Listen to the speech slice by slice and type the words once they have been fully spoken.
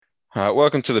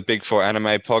Welcome to the Big Four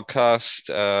Anime Podcast.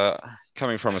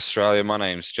 Coming from Australia, my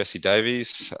name's Jesse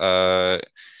Davies. I've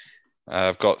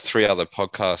got three other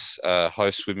podcast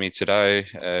hosts with me today.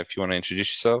 If you want to introduce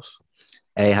yourself.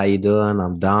 Hey, how you doing?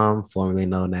 I'm Dom, formerly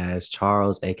known as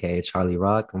Charles, aka Charlie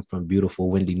Rock. I'm from beautiful,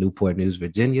 windy Newport News,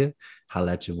 Virginia.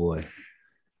 Holla at your boy.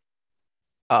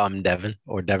 I'm Devin,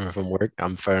 or Devin from work.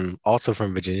 I'm also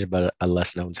from Virginia, but a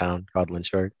less known town called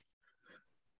Lynchburg.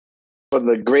 From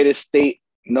the greatest state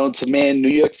known to man, New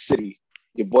York City.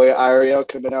 Your boy Ariel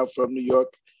coming out from New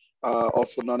York,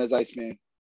 also known as Iceman.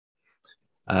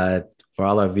 Uh, for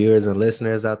all our viewers and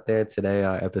listeners out there, today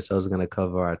our episode is going to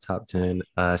cover our top 10,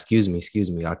 our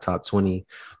top 20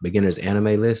 beginners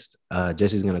anime list.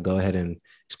 Jesse's going to go ahead and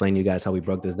explain to you guys how we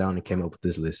broke this down and came up with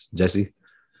this list. Jesse?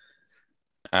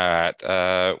 All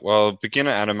right. Well,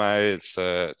 beginner anime, it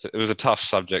was a tough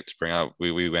subject to bring up.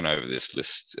 We went over this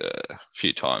list a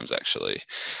few times actually,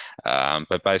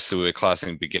 but basically we're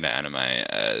classing beginner anime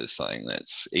as something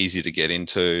that's easy to get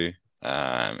into.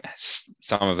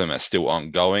 Some of them are still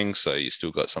ongoing, so you still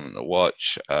got something to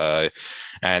watch,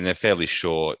 and they're fairly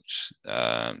short,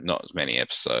 not as many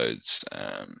episodes.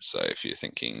 So if you're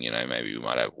thinking, maybe we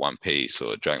might have One Piece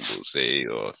or Dragon Ball Z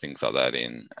or things like that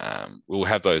we'll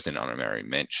have those in honorary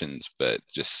mentions, but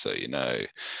just so you know,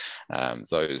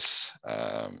 those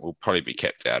will probably be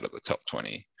kept out of the top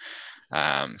 20.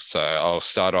 So I'll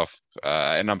start off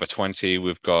at number 20.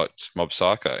 We've got Mob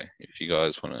Psycho. If you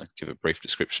guys want to give a brief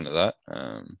description of that.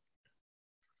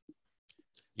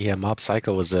 Yeah, Mob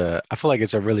Psycho I feel like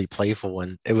it's a really playful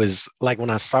one. It was like when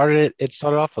I started it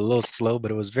started off a little slow,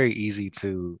 but it was very easy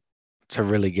to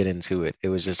really get into it.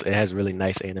 It has really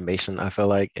nice animation, I feel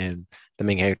like, and the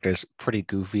main character is pretty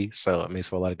goofy, so it makes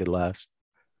for a lot of good laughs.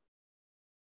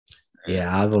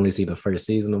 Yeah, I've only seen the first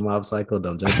season of Mob Psycho.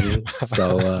 Don't judge me.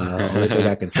 So only thing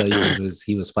I can tell you was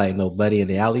he was fighting nobody in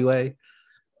the alleyway.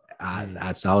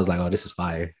 So I was like, oh, this is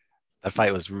fire. That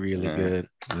fight was really good.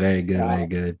 Very good, very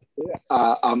good.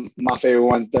 My favorite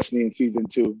one's definitely in season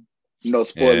 2. No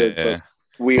spoilers, Yeah.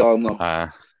 but we all know.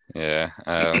 Yeah.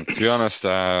 To be honest,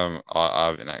 I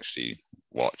haven't actually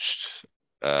watched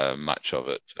much of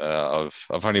it.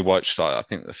 I've only watched I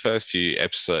think the first few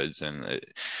episodes, and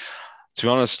to be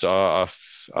honest, I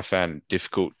found it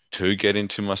difficult to get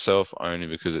into myself only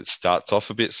because it starts off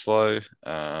a bit slow.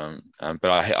 But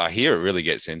I hear it really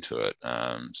gets into it.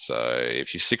 So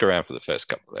if you stick around for the first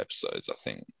couple of episodes, I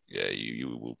think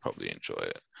you will probably enjoy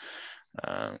it.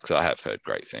 Because I have heard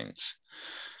great things.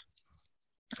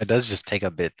 It does just take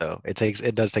a bit though.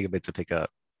 It does take a bit to pick up.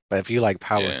 But if you like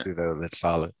power Yeah. through those, it's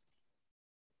solid.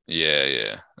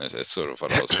 Yeah. That's sort of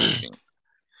what I was thinking.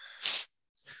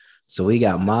 So we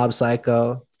got Mob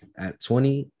Psycho at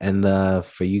 20. And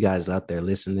for you guys out there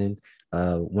listening,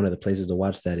 one of the places to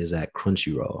watch that is at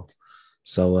Crunchyroll.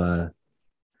 So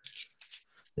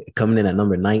coming in at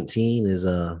number 19 is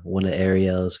one of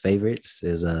Ariel's favorites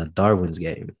is Darwin's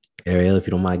Game. Ariel, if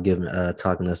you don't mind giving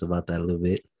talking to us about that a little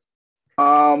bit.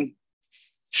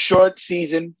 Short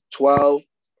season, 12,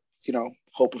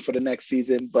 hoping for the next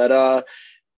season. But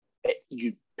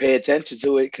you pay attention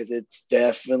to it because it's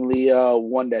definitely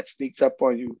one that sneaks up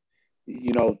on you.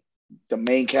 The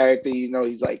main character,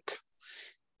 he's like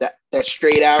that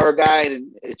straight arrow guy,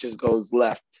 and it just goes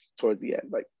left towards the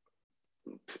end. Like,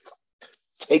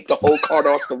 take the whole cart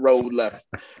off the road left.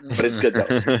 But it's good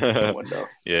though.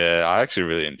 Yeah, I actually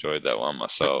really enjoyed that one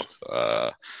myself.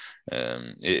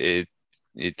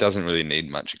 It doesn't really need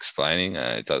much explaining.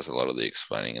 It does a lot of the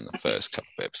explaining in the first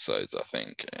couple of episodes, I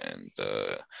think. And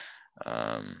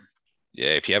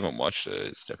if you haven't watched it,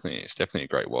 it's definitely a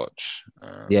great watch.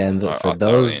 Yeah, and I for thoroughly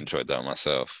those, enjoyed that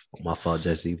myself. my fault,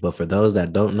 Jesse. But for those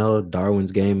that don't know,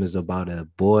 Darwin's Game is about a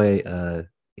boy.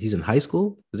 He's in high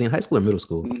school. Is he in high school or middle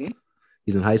school? Mm-hmm.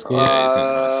 He's in high school. Yeah, he's in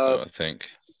high school, I think.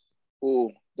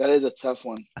 Oh, that is a tough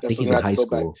one. I think he's in high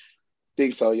school.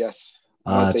 Think so, yes.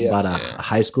 It's about a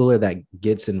high schooler that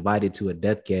gets invited to a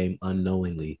death game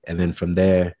unknowingly, and then from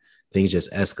there things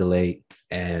just escalate.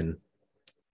 And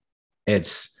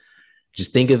it's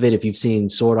just think of it if you've seen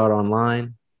Sword Art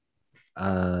Online,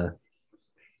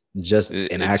 just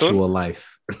in actual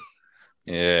life.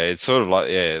 Yeah, it's sort of like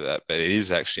that, but it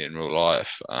is actually in real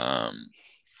life.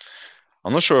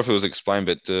 I'm not sure if it was explained,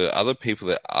 but the other people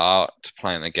that aren't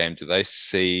playing the game, do they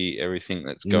see everything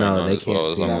that's going No, on they as well, can't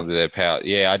as see long that. as their power?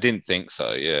 Yeah, I didn't think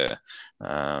so. Yeah,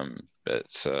 but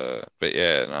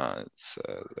yeah, no, it's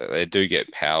they do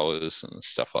get powers and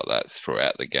stuff like that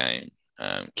throughout the game,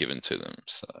 given to them.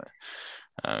 So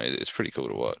it's pretty cool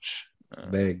to watch.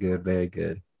 Very good, very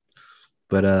good.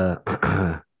 But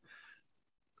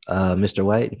Mr.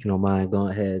 White, if you don't mind, go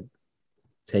ahead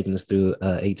taking us through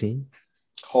 18.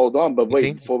 Hold on, but wait,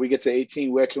 18? before we get to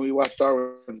 18, where can we watch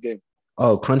Darwin's game?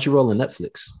 Oh, Crunchyroll and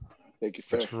Netflix. Thank you,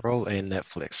 sir. Crunchyroll and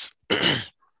Netflix.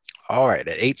 All right,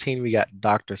 at 18 we got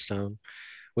Doctor Stone,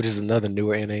 which is another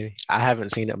newer anime. I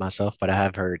haven't seen it myself, but I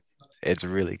have heard it's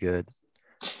really good.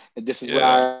 And this is Yeah.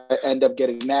 where I end up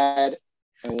getting mad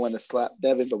and want to slap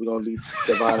Devin, but we're gonna leave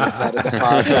Devon outside of the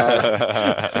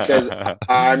podcast. Because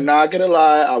I'm not gonna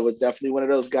lie, I was definitely one of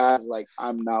those guys. Like,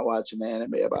 I'm not watching an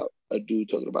anime about a dude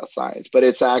talking about science, but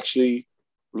it's actually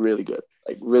really good.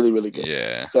 Like, really, really good.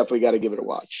 Yeah. Definitely got to give it a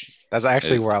watch. That's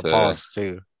actually where I It's, paused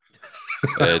too.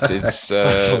 it's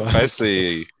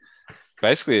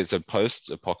basically it's a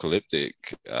post-apocalyptic.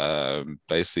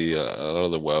 Basically, a lot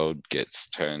of the world gets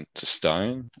turned to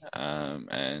stone,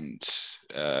 and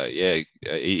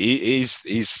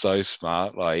he's so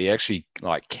smart. Like he actually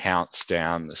like counts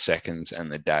down the seconds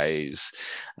and the days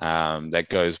that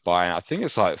goes by. I think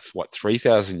it's like what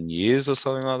 3,000 years or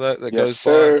something like that Yes, goes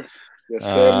sir. Yes,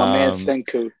 sir. My man Um,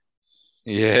 Senku. by.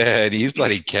 Yeah, and he's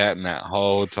bloody counting that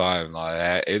whole time.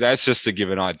 Like that's just to give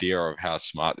an idea of how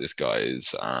smart this guy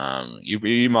is.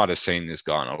 You might have seen this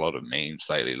guy in a lot of memes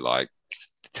lately, like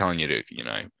telling you to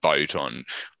vote on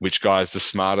which guy's the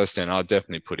smartest, and I'll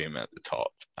definitely put him at the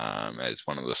top as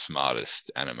one of the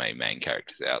smartest anime main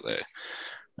characters out there.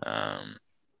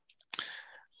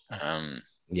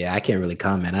 Yeah, I can't really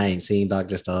comment. I ain't seen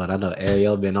Dr. Stone. I know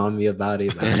Ariel been on me about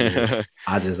it, but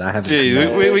I haven't Gee,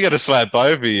 seen we got to slap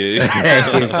both of you. Hey,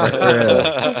 for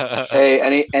real. Hey,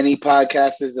 any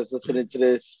podcasters that's listening to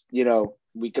this,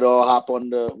 we could hop on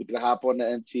the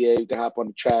MTA, we could hop on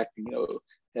the track,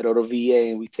 head over to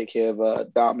VA, and we take care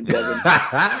of Dom and Devin.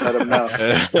 Let them know.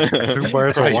 Two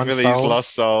birds with Pray one for these stone.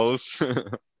 lost souls.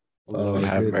 Oh,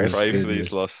 Have goodness, mercy. Pray for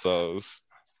these lost souls.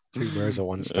 Two birds with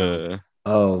one stone.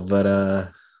 Oh,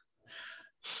 but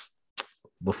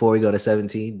before we go to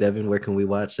 17, Devin, where can we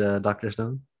watch Dr.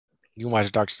 Stone? You can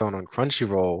watch Dr. Stone on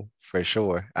Crunchyroll for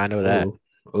sure. I know that.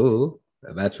 Ooh,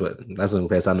 that's one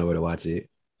place I know where to watch it.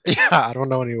 Yeah, I don't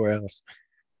know anywhere else.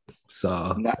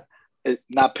 So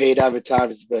Not paid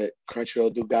advertisers, but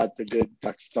Crunchyroll do got the good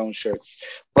Dr. Stone shirts.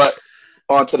 But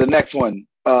on to the next one.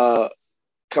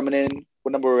 Coming in,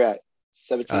 what number we're at?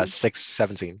 17?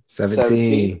 17.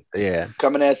 17. Yeah.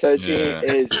 Coming in at 17 Yeah.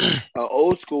 is an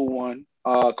old school one,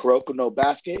 Kuroko no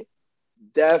Basket.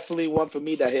 Definitely one for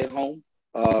me that hit home.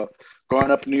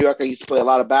 Growing up in New York, I used to play a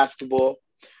lot of basketball.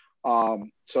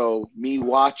 So me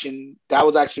watching, that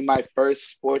was actually my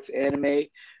first sports anime,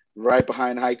 right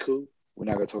behind Haiku. We're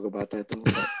not gonna talk about that though.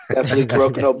 But definitely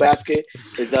Kuroko no Basket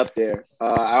is up there.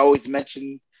 I always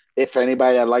mention it for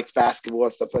anybody that likes basketball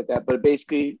and stuff like that. But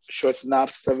basically, short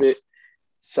synopsis of it.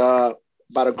 It's about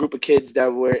a group of kids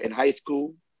that were in high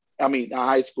school. I mean, not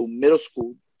high school, middle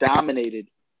school, dominated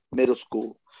middle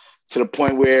school to the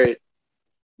point where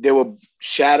they were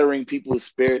shattering people's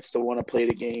spirits to want to play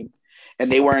the game,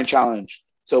 and they weren't challenged.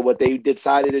 So what they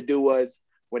decided to do was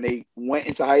when they went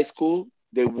into high school,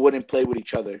 they wouldn't play with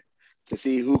each other to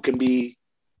see who can be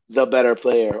the better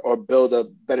player or build a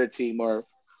better team or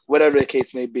whatever the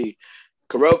case may be.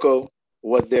 Kuroko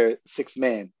was their sixth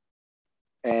man.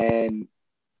 And,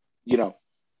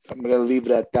 I'm going to leave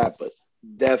it at that, but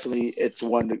definitely it's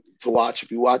one to watch.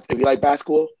 If you like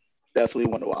basketball,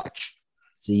 definitely one to watch.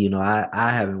 See,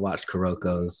 I haven't watched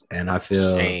Kuroko's, and I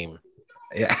feel Shame.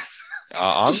 Yeah.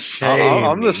 I'm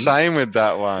Shame. the same with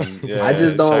that one. Yeah, I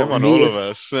just don't. shame on me, all it's- of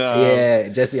us. Yeah,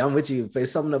 Jesse, I'm with you. But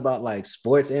it's something about like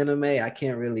sports anime. I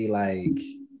can't really like.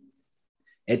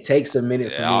 It takes a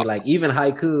minute for me. Like even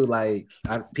haiku, like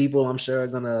people, I'm sure are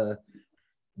gonna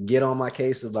get on my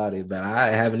case about it, but I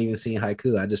haven't even seen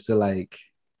haiku. I just feel like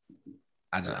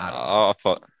I don't know.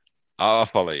 I'll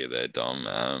follow you there,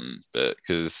 Dom. But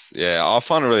because I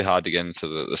find it really hard to get into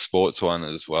the sports one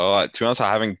as well. To be honest,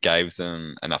 I haven't gave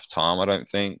them enough time. I don't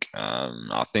think.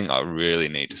 I think I really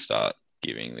need to start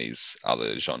giving these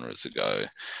other genres a go,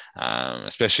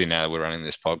 especially now that we're running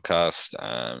this podcast.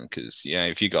 Because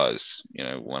if you guys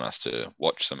want us to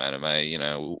watch some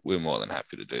anime, we're more than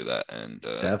happy to do that and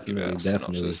Definitely.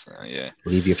 synopsis.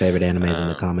 Leave your favorite animes in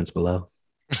the comments below.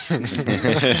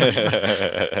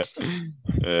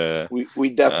 Yeah. We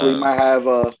definitely might have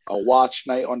a watch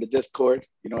night on the Discord.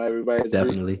 Everybody's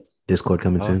definitely Discord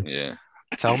coming soon. Yeah.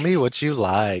 Tell me what you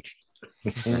like.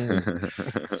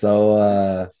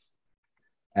 So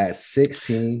at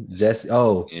 16, Jesse.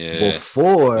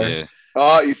 Before. Yeah.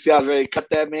 Oh, you see, I was ready to cut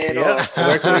that man off.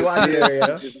 Where can we watch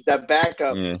it? This is that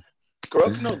backup. Yeah.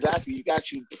 Kuroko no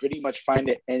Basket, you pretty much find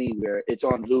it anywhere. It's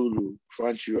on Hulu,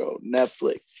 Crunchyroll,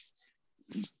 Netflix,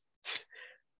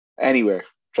 anywhere.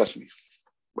 Trust me.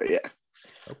 But yeah.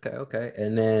 Okay.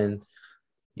 And then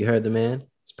you heard the man.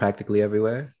 It's practically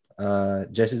everywhere.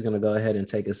 Jesse's gonna go ahead and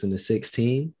take us into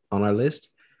 16 on our list.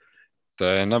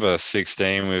 So number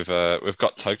 16, we've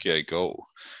got Tokyo Ghoul.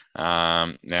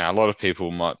 Now a lot of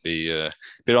people might be a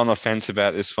bit on the fence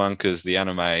about this one because the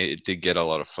anime it did get a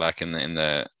lot of flack in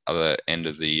the other end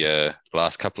of the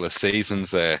last couple of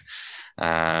seasons there.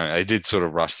 They did sort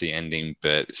of rush the ending,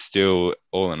 but still,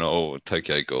 all in all,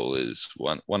 Tokyo Ghoul is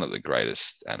one of the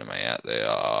greatest anime out there,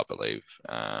 I believe.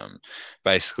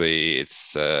 Basically,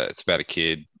 it's about a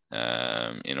kid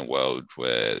in a world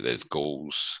where there's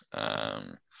ghouls.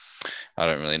 I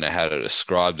don't really know how to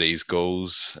describe these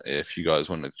ghouls. If you guys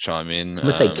want to chime in, I'm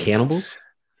gonna say cannibals,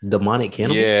 demonic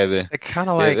cannibals. yeah, They're kind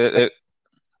of like they're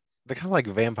kind of like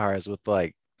vampires with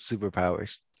like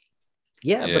superpowers.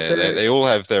 Yeah, yeah, they all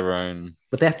have their own.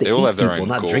 but they have to They all eat have their people, own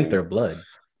not drink their ghoul. blood.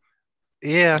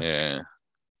 Yeah,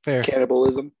 Yeah,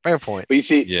 Cannibalism. fair point. But you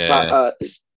see, yeah.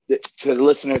 to the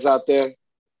listeners out there,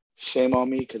 shame on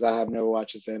me because I have never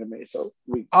watched this anime. So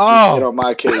we Oh. get on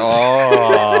my case. Oh, you're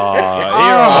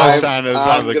Oh. almost saying it's one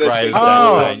I'm of the gonna take greatest the anime,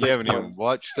 bullet on and you this haven't even one.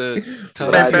 watched it.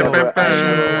 But I never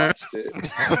watched it.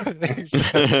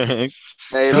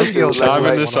 Hey, Tokyo listen, Chime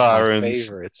in was the one of my sirens.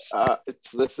 favorites.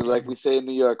 listen, like we say in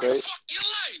New York, right?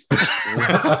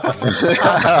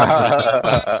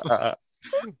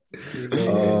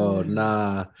 Oh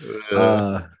nah.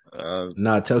 Yeah.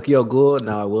 Tokyo Ghoul.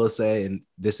 Now I will say, and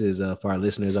this is for our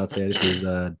listeners out there, this is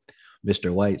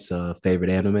Mr. White's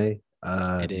favorite anime.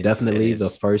 It is, Definitely it the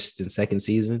is. first and second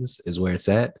seasons is where it's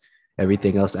at.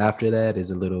 Everything else after that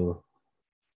is a little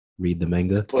read the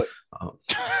manga. But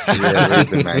Yeah, read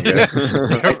the manga.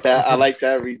 I like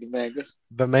that. Read the manga.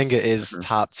 The manga is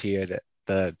top tier.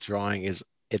 The drawing is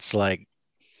it's like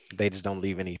they just don't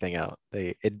leave anything out.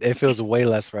 It feels way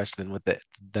less rushed than what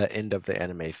the end of the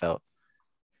anime felt.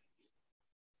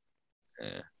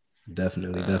 Yeah.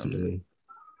 Definitely.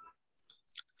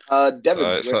 Devin,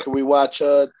 where can we watch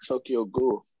Tokyo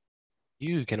Ghoul?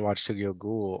 You can watch Tokyo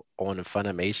Ghoul on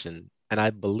Funimation, and I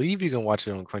believe you can watch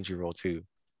it on Crunchyroll too.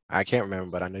 I can't remember,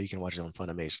 but I know you can watch it on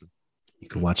Funimation You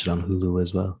can watch it on Hulu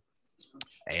as well.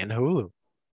 and Hulu.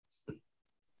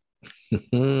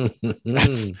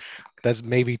 Definitely. That's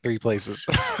maybe 3 places.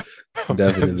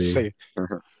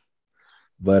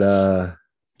 But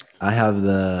I have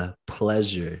the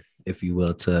pleasure, if you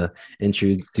will, to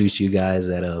introduce you guys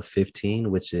at 15,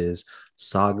 which is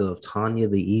Saga of Tanya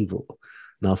the Evil.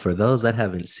 Now, for those that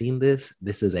haven't seen this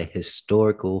is a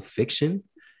historical fiction.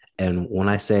 And when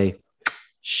I say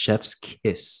chef's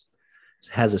kiss, it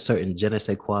has a certain je ne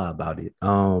sais quoi about it.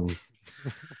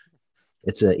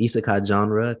 It's a isekai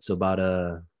genre. It's about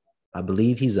I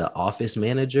believe he's an office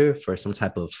manager for some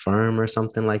type of firm or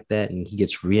something like that. And he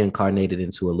gets reincarnated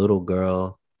into a little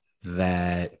girl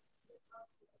that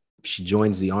she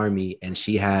joins the army and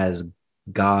she has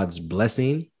God's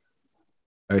blessing,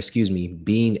 or excuse me,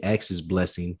 Being X's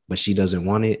blessing, but she doesn't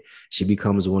want it. She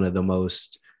becomes one of the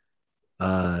most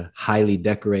highly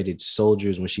decorated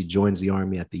soldiers when she joins the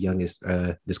army at the youngest,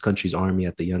 this country's army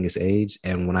at the youngest age.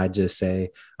 And when I just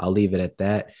say, I'll leave it at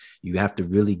that, you have to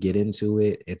really get into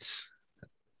it.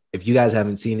 If you guys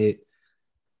haven't seen it,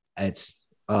 it's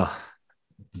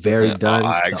very done.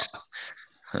 I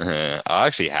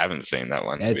actually haven't seen that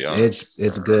one. To be honest,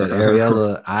 it's good.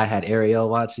 Ariella, I had Ariel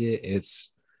watch it. It's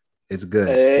good.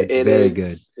 It's very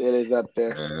good. It is up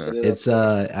there. It's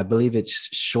I believe it's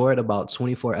short, about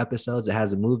 24 episodes. It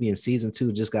has a movie, and season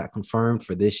 2 just got confirmed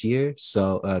for this year.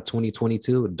 So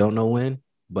 2022, don't know when,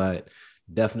 but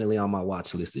definitely on my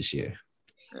watch list this year.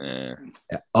 Yeah.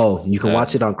 Oh, you can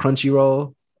watch it on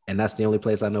Crunchyroll, and that's the only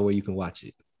place I know where you can watch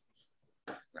it.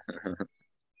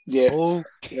 Yeah.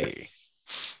 Okay.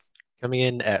 Coming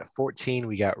in at 14,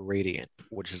 we got Radiant,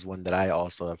 which is one that I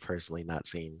also have personally not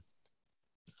seen.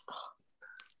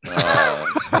 It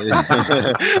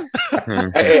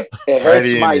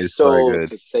hurts my soul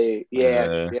to say.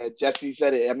 Yeah, Jesse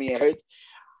said it. I mean, it hurts.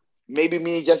 Maybe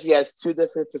me and Jesse has 2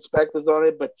 different perspectives on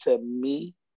it, but to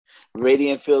me,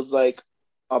 Radiant feels like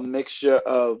a mixture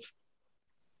of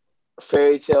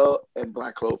Fairy Tail and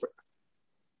Black Clover.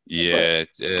 Yeah,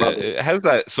 it has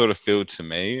that sort of feel to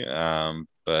me,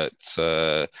 but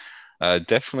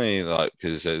definitely, like,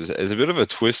 because there's a bit of a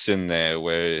twist in there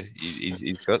where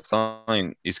he's got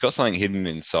something hidden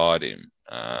inside him,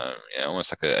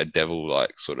 almost like a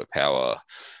devil-like sort of power,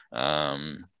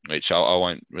 which I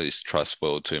won't really try to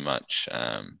spoil too much,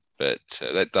 but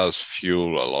that does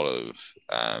fuel a lot of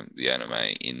the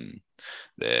anime in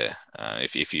there.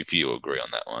 If you agree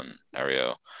on that one,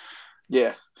 Ariel.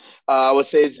 Yeah, I would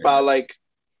say it's about like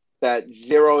that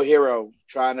zero hero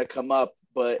trying to come up,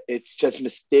 but it's just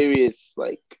mysterious.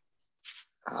 Like,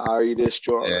 how are you this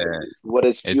strong? Yeah. What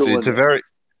is fueling?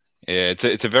 Yeah,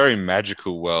 it's a very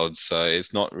magical world, so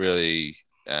it's not really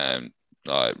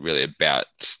really about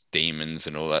demons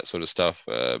and all that sort of stuff.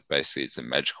 Basically, it's a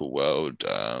magical world.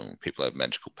 People have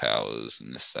magical powers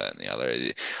and this, that, and the other.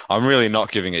 I'm really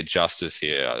not giving it justice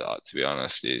here, to be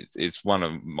honest. It's one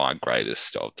of my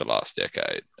greatest of the last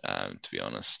decade. To be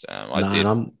honest, I No,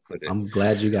 and did. I'm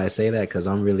glad you guys say that because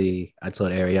I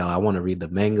told Ariel I want to read the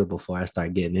manga before I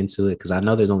start getting into it because I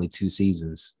know there's only 2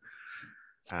 seasons.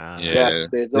 Yeah, Yes,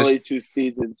 there's only 2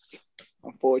 seasons,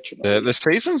 unfortunately. the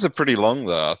seasons are pretty long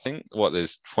though. I think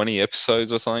there's 20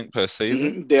 episodes or something per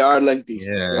season. They are lengthy.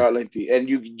 They Yeah, are lengthy, and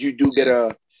you do get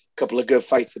a couple of good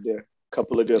fights in there.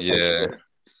 Couple of good fights in yeah. there.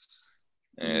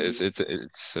 Yeah,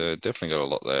 it's definitely got a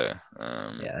lot there.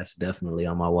 Yeah, that's definitely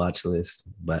on my watch list.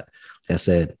 But like I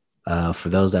said, for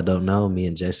those that don't know, me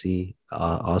and Jesse,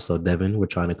 also Devin, we're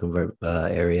trying to convert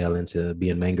Ariel into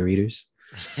being manga readers.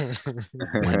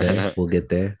 One day we'll get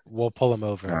there. We'll pull him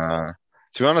over.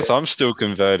 To be honest, I'm still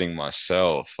converting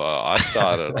myself. I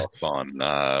started off on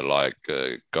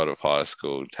God of High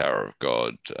School, Tower of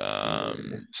God,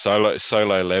 solo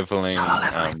leveling.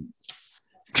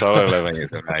 Solo leveling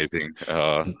is amazing.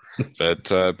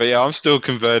 But yeah, I'm still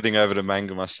converting over to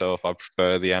manga myself. I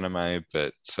prefer the anime,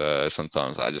 but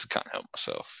sometimes I just can't help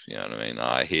myself. You know what I mean?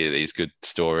 I hear these good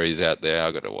stories out there.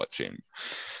 I got to watch them.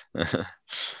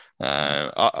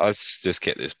 Let's just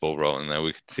get this ball rolling. Then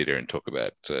we could sit here and talk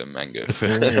about manga for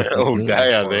all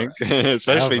day. I think,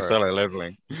 especially solo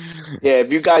leveling. Yeah,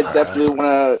 if you guys definitely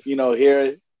want to,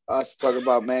 hear us talk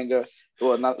about manga,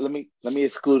 well, let me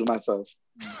exclude myself.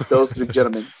 Those 3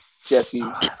 gentlemen, Jesse,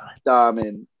 Dom,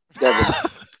 and Devin.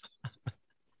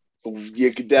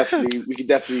 we could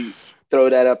definitely throw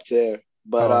that up there.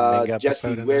 But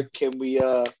Jesse, where can we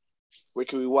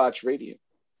watch Radiant?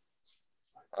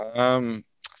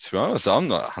 To be honest, I'm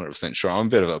not 100% sure. I'm a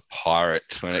bit of a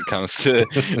pirate when it comes to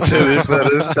this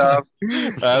sort of stuff.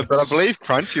 But I believe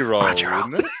Crunchyroll,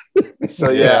 isn't it?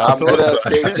 So yeah, I'm gonna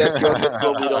say Jesse on this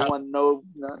one. We don't want no.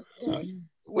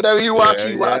 Whatever you watch,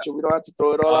 you watch it. We don't have to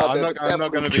throw it all out there. I'm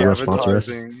not going to be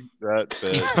advertising that.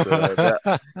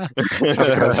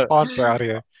 Sponsor out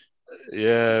here.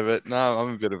 Yeah, but no,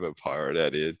 I'm a bit of a pirate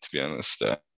out here, to be honest.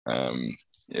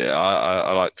 Yeah,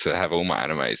 I like to have all my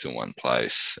animes in one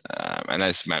place, and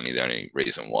that's mainly the only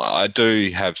reason why. I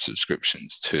do have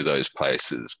subscriptions to those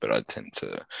places, but I tend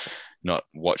to not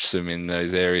watch them in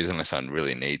those areas unless I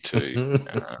really need to.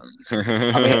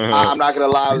 I mean, I'm not gonna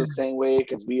lie the same way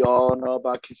because we all know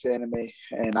about Kiss Anime,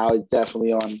 and I was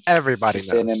definitely on everybody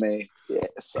Kiss Anime. Yeah,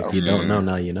 so if you don't know,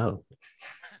 now you know.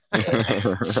 Just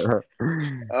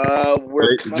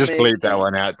bleep that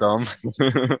one out, Dom.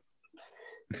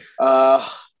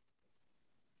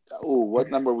 What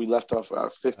number we left off?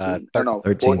 15?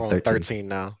 13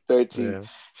 now. 13. Yeah.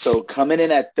 So coming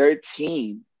in at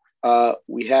 13,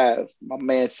 we have my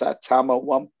man Saitama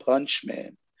One Punch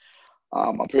Man.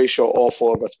 I'm pretty sure all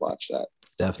 4 of us watched that.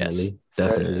 Definitely.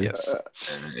 Yes.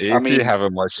 If you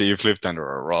haven't watched it, you've lived under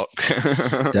a rock.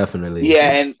 Definitely.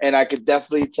 Yeah, and I could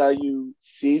definitely tell you,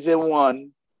 season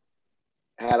 1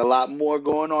 had a lot more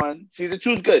going on. Season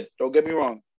 2 is good. Don't get me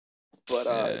wrong.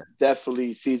 But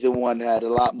definitely season 1 had a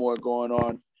lot more going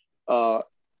on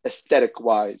aesthetic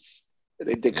wise.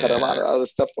 They did cut a lot of other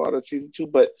stuff out of season 2,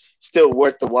 but still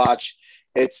worth the watch.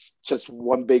 It's just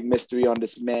one big mystery on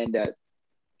this man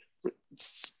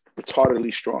that's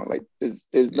retardedly strong. Like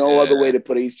there's no other way to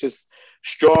put it. He's just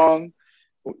strong.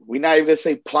 We're not even gonna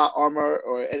say plot armor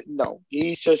or no.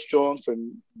 He's just strong for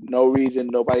no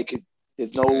reason.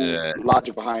 There's no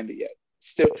logic behind it yet.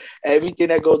 Still, everything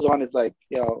that goes on is like,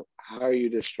 how are you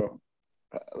this strong?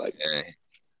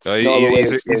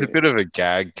 He's a bit of a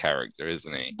gag character,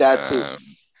 isn't he? That too.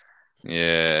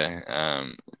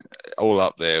 All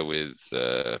up there with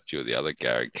a few of the other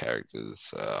gag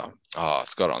characters.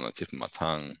 It's got it on the tip of my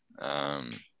tongue.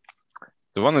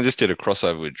 The one that just did a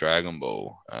crossover with Dragon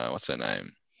Ball. What's her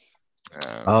name?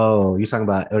 You're talking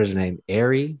about, what is her name?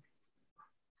 Eri?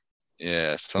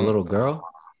 Yeah, a little girl.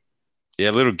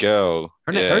 Yeah, little girl.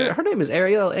 Her name is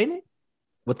Ariel, ain't it?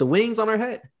 With the wings on her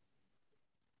head.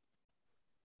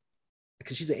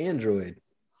 Because she's an android.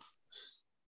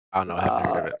 I don't know. I haven't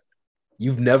heard of it.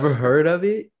 You've never heard of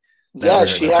it? Yeah,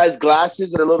 she has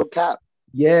glasses and a little cap.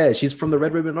 Yeah, she's from the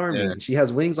Red Ribbon Army. Yeah. She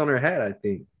has wings on her head, I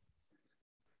think.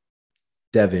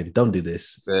 Devin, don't do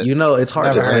this. It's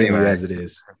hard to blame you as it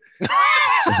is.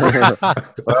 Well,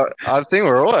 I think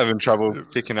we're all having trouble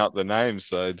picking up the names,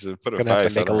 so to put a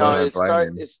face.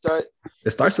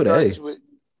 It starts with A.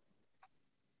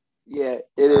 Yeah,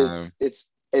 it is.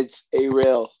 It's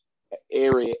Ariel,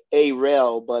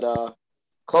 but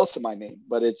close to my name,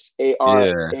 but it's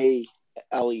Arale.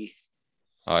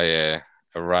 Oh yeah,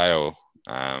 a rail.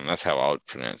 That's how I would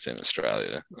pronounce it in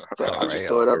Australia. So I'll just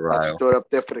throw Rail. it A up. I'll just rail. throw it up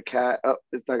there for the cat. Oh,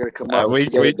 it's not gonna come up. We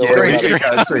Forget it. Don't yeah, worry Screen,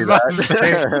 about we it. screen. can't I was see about to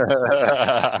say.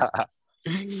 that.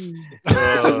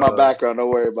 This is my Uh, background. Don't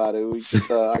worry about it. We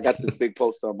just I got this big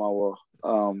poster on my wall.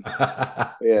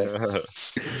 Yeah.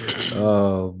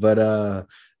 Oh, but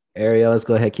Ariel, let's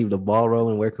go ahead keep the ball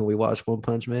rolling. Where can we watch One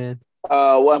Punch Man?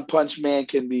 One Punch Man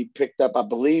can be picked up. I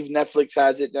believe Netflix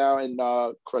has it now, and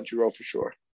Crunchyroll for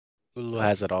sure. Hulu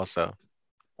has it also.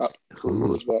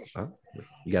 Hulu as well. Oh,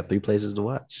 you got 3 places to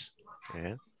watch.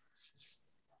 Yeah.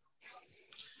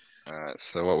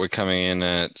 so what we're coming in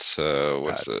at?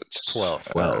 What's it? 12.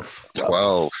 12.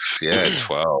 12. Yeah,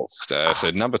 12.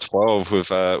 So number 12,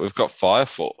 we've got Fire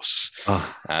Force.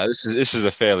 Oh, This is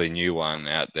a fairly new one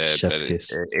out there, Chef's but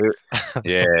kiss.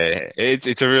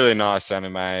 it's a really nice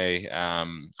anime.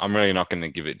 I'm really not going to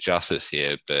give it justice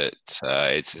here, but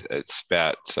it's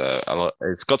about a lot.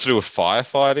 It's got to do with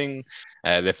firefighting.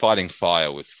 They're fighting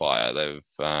fire with fire.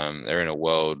 They're in a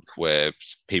world where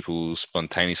people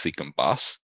spontaneously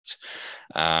combust.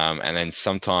 And then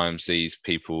sometimes these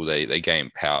people they gain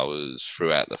powers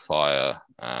throughout the fire.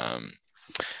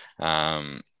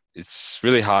 It's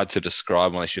really hard to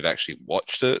describe unless you've actually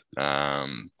watched it.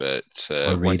 But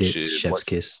or read once it. you Chef's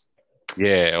kiss.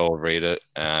 yeah, or read it.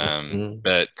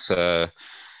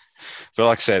 But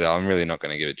like I said, I'm really not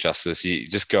going to give it justice. You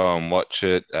just go and watch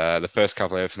it. The first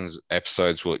couple of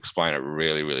episodes will explain it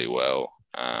really, really well.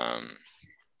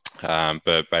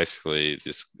 But basically,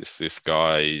 this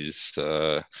guy is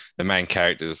the main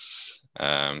character's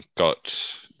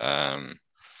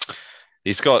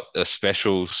he's got a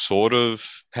special sort of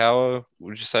power.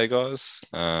 Would you say, guys?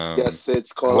 Yes,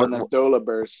 it's called an Adola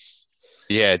burst.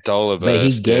 Yeah, Dollar But he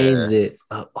Burst. gains it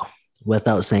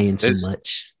without saying too It's-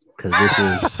 much because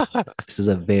this is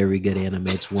a very good anime.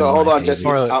 It's one So of hold my on, Jesse.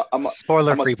 favorites.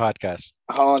 Spoiler-free podcast.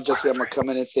 Hold on, Jesse. I'm gonna come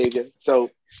in and save you.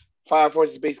 So, Fire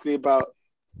Force is basically about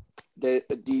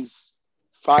these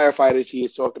firefighters he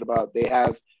is talking about. They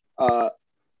have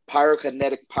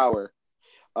pyrokinetic power.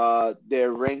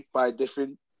 They're ranked by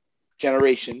different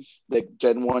generations, like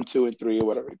Gen 1, 2, and 3, or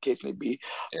whatever the case may be.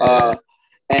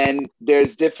 And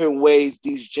there's different ways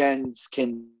these gens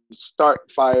can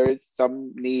start fires.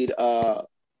 Some need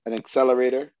an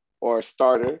accelerator or a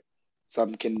starter.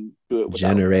 Some can do it without.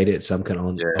 Generate it. Some can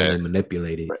only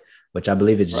manipulate it, Right. which I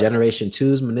believe it's Right. Generation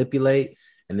 2's manipulate,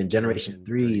 and then Generation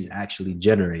 3's actually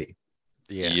generate.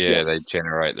 Yeah, they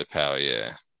generate the power.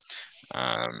 Yeah.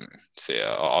 So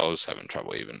yeah, I was having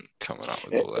trouble even coming up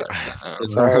with all that.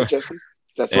 It's all right, Jesse.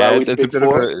 That's why we it's picked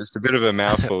 4. it's a bit of a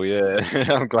mouthful. Yeah,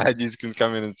 I'm glad you can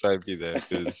come in and save me there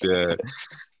because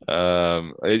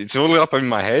it's all up in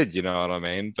my head. You know what I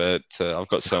mean? But I've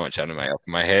got so much anime up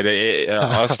in my head.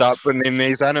 I start putting in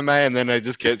these anime and then it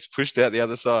just gets pushed out the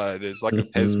other side. It's like a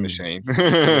Pez machine.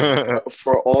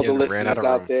 For all the Yeah, ran out listeners of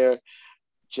out room. there,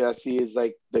 Jesse is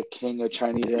like the king of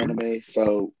Chinese anime.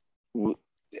 So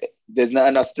there's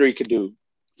nothing us 3 could do.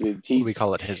 We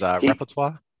call it his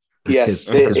repertoire. Yes,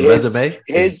 his resume.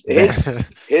 His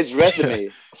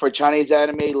resume for Chinese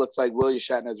anime looks like William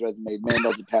Shatner's resume. Man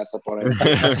doesn't pass up on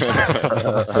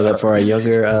it. For our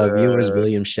younger viewers,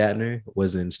 William Shatner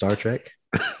was in Star Trek.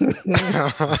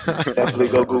 Definitely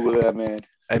go Google that, man.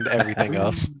 And everything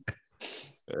else.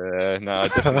 No, I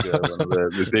definitely do have one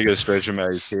of the biggest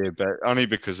resumes here, but only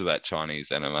because of that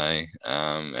Chinese anime.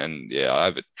 And yeah, I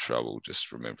have trouble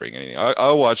just remembering anything.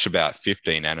 I watch about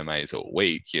 15 animes a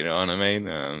week, you know what I mean?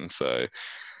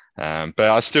 But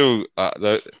I still,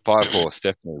 the Fire Force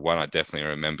definitely one I definitely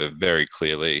remember very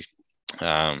clearly.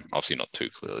 Obviously not too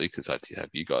clearly because I did have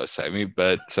you guys save me,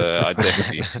 but I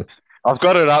definitely. I've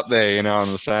got it up there, you know what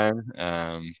I'm saying?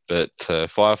 But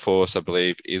Fire Force, I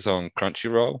believe, is on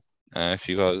Crunchyroll. If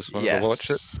you guys want to watch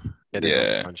it, it is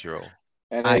on Crunchyroll.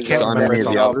 And I can't on remember any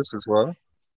of the others as well.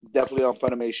 It's definitely on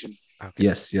Funimation. Okay.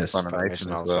 Yes.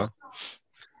 Funimation as well.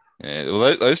 Yeah,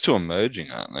 well, those two are merging,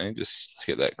 aren't they? Just to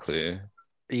get that clear.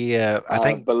 Yeah,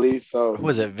 I believe so. Who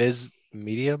was it? Viz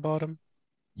Media bought him?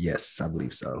 Yes, I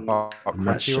believe so. I'm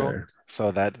not sure.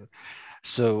 So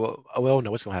we'll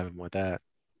know what's gonna happen with that.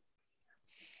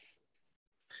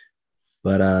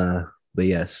 But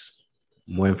yes,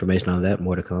 more information on that,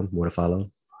 more to come, more to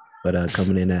follow. But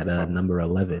coming in at number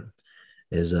 11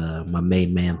 is my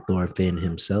main man Thorfinn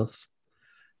himself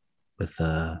with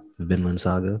Vinland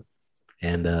Saga.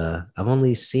 And I've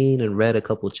only seen and read a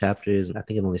couple chapters. I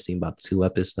think I've only seen about 2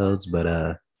 episodes, but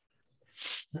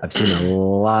I've seen a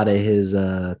lot of his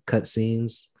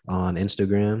cutscenes on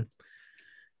Instagram.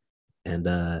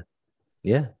 And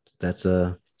yeah, that's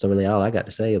really all I got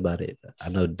to say about it. I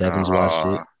know Devin's watched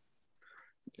it.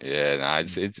 Yeah, no,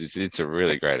 it's a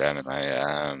really great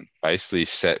anime. Basically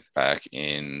set back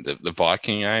in the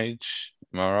Viking Age.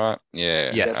 Am I right?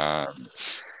 Yeah.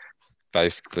 Yes.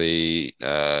 Basically,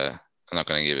 I'm not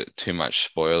going to give it too much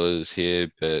spoilers here,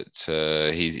 but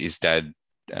his dad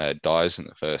dies in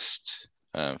the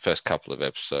first couple of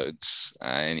episodes,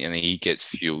 and he gets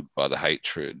fueled by the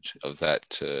hatred of that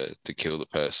to kill the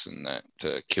person that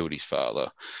killed his father.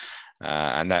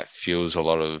 And that fuels a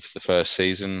lot of the first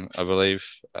season, I believe.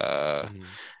 Mhm.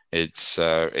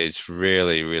 It's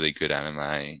really, really good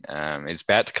anime. It's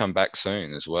about to come back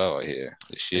soon as well, I hear,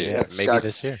 this year. Yeah, Yes, maybe Shaq.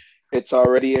 this year. It's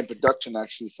already in production,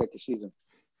 actually, second season.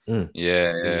 Mm.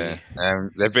 Yeah, Yeah.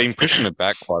 they've been pushing it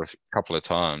back quite a couple of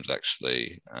times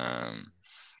actually.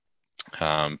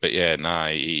 But yeah, no,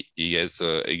 he gets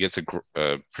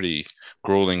a pretty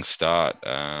grueling start.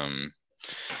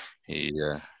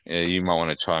 Yeah, you might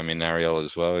want to chime in, Ariel,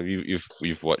 as well.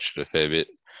 You've watched it a fair bit.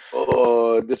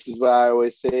 Oh, this is why I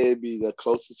always say it'd be the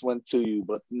closest one to you,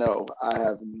 but no, I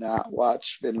have not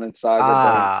watched Vinland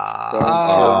Saga. Don't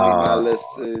kill me. My Ah. list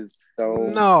is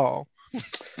don't. No.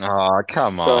 Oh,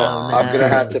 come So on. I'm gonna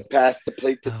have to no. pass the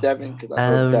plate to Oh, Devin no. because I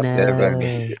know Oh Devin's gonna Devin. no.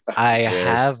 be. I Yes.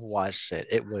 have watched it.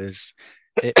 It was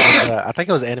I think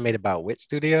it was animated by Wit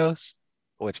Studios,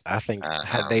 which I think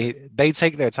they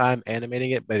take their time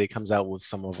animating it, but it comes out with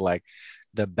some of like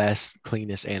the best,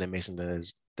 cleanest animation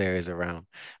there is around.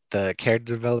 The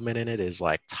character development in it is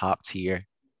like top tier.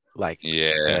 Like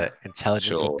Yeah, the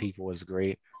intelligence of sure. people is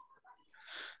great.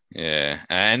 Yeah,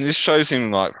 and this shows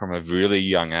him like from a really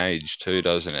young age too,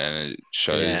 doesn't it? And it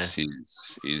Yeah. shows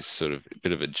his sort of a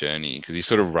bit of a journey because he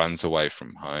sort of runs away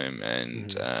from home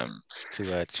and Mhm.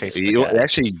 To chase the he guy.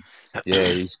 actually, yeah,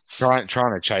 he's trying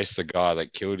to chase the guy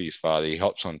that killed his father. He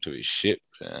hops onto his ship,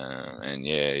 and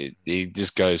yeah, he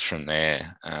just goes from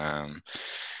there.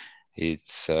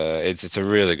 It's a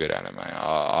really good anime.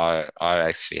 I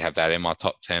actually have that in my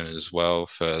top 10 as well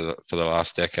for the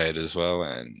last decade as well,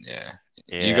 and yeah.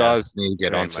 You Yeah, guys need to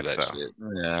get very onto much that so.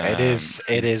 shit.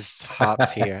 It is top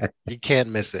tier. You can't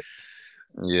miss it.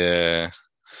 Yeah.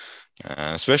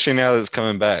 Especially now that it's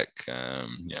coming back. You know,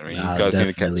 what I mean, you I'll guys need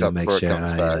to catch definitely up make before it sure comes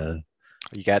I back.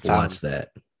 You got time. watch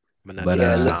that. Manette, But you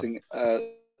Yeah, got time.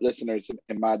 listen, listeners,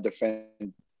 in my defense,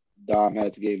 Dom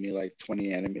has gave me like 20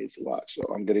 animes to watch, so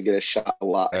I'm gonna get a shot a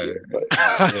lot Uh, here. But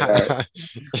yeah.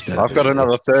 I've got Definitely.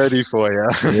 another 30 for you.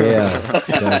 Yeah,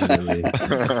 definitely.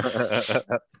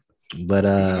 But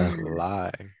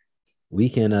Lie. we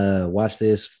can watch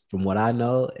this. From what I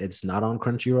know, it's not on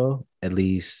Crunchyroll. At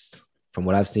least from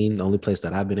what I've seen, the only place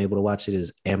that I've been able to watch it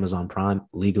is Amazon Prime,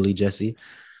 legally, Jesse.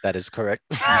 That is correct.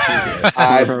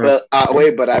 but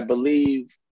wait, but I believe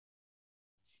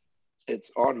it's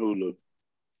on Hulu.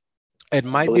 It I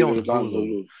might be believe on it's on Hulu.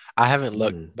 Hulu. I haven't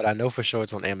looked, Mm. but I know for sure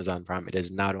it's on Amazon Prime. It is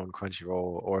not on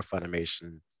Crunchyroll or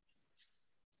Funimation.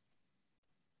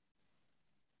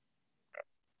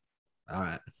 All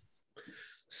right.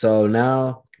 So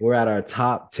now we're at our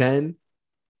top 10.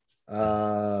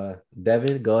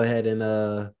 Devin, go ahead and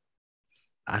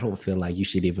I don't feel like you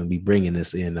should even be bringing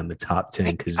this in on the top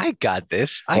 10 because I got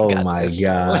this. I oh got my this.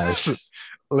 gosh.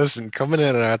 Listen, coming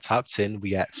in our top 10,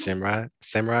 we got Samurai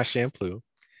Champloo,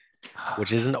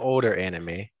 which is an older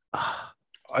anime,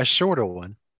 a shorter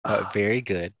one, but very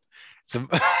good.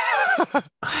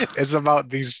 It's about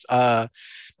these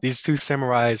two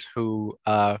samurais who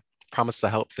promise to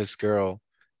help this girl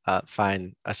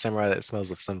find a samurai that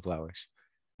smells of sunflowers.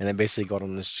 And they basically go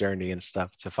on this journey and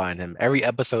stuff to find him. Every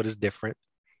episode is different.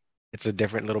 It's a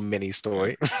different little mini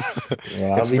story.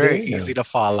 Well, I'll It's be very there now. easy to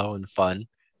follow and fun.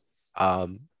 I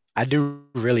do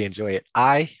really enjoy it.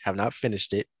 I have not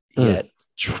finished it yet,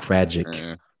 Tragic.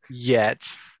 Yeah. Told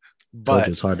you but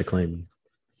it's hard to claim.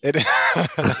 it,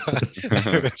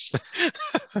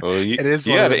 Well, it is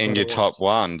you one of had it those in I your watch. top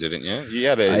one, didn't you? You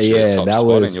had it as your Yeah, top that spot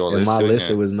was in your in list, my didn't list.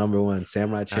 you? It was number one.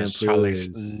 Samurai That's Champloo Charlie's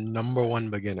is number one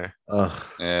beginner.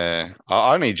 Yeah,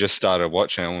 I only just started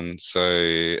watching, so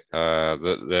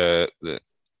the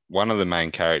one of the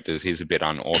main characters, he's a bit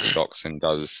unorthodox and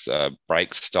does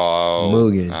break style.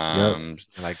 Mugen.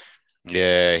 Yep. Like,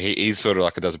 Yeah, he's sort of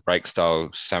like does a break style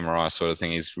samurai sort of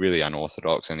thing. He's really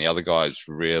unorthodox, and the other guy's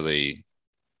really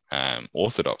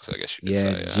orthodox, I guess you could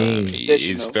Yeah, say. Gene. He's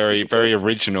Traditional, very you could say. very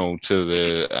original to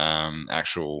the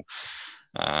actual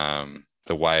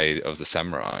the way of the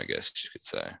samurai, I guess you could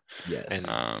say. Yes. And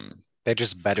Um, they're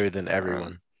just better than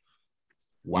everyone.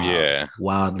 Wow. Yeah.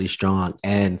 Wildly strong.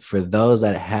 And for those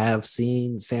that have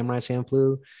seen Samurai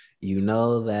Champloo, you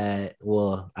know that,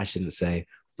 well, I shouldn't say.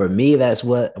 For me, that's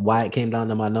why it came down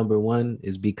to my number one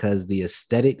is because the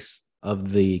aesthetics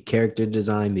of the character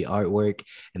design, the artwork,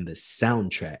 and the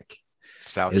soundtrack. is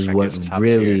Soundtrack what is top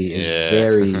tier. really is Yeah.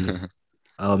 very.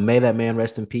 May that man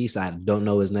rest in peace. I don't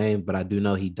know his name, but I do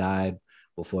know he died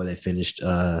before they finished.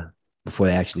 Before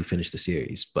they actually finished the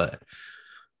series, but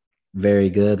very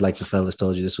good. Like the fellas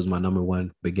told you, this was my number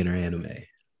one beginner anime.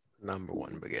 Number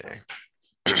one beginner.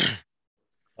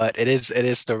 But it is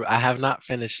still, I have not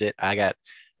finished it. I got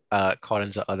caught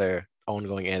into other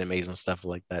ongoing animes and stuff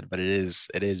like that, but it is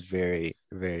very,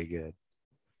 very good.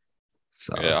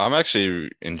 So Yeah, I'm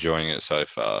actually enjoying it so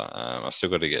far. I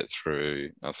still got to get through.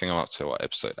 I think I'm up to what,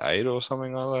 episode 8 or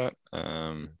something like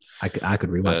that. I could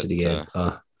rewatch But it again.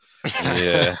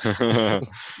 yeah,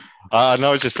 I know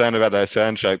what you're saying about that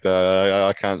soundtrack though.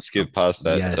 I can't skip past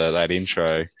that Yes. that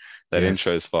intro. That Yes.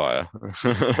 intro is fire.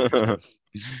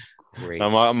 Great.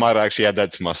 I might actually add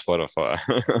that to my Spotify.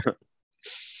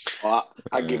 Well,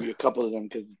 I'll give you a couple of them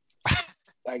because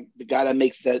like the guy that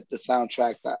makes the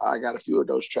soundtracks, I got a few of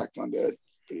those tracks on there.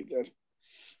 It's pretty good.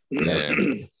 Yeah.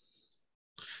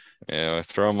 Yeah,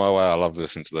 throw them my way. I love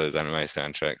listening to those anime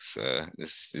soundtracks.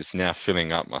 It's now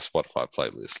filling up my Spotify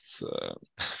playlists.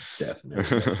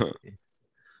 Definitely.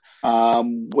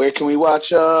 Where can we watch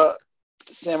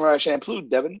Samurai Champloo,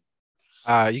 Devin?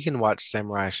 You can watch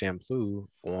Samurai Champloo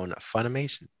on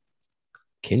Funimation.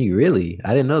 Can you really?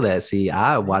 I didn't know that. See,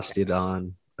 I watched it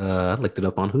on. I looked it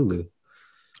up on Hulu.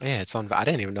 Yeah, it's on. I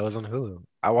didn't even know it was on Hulu.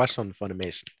 I watched it on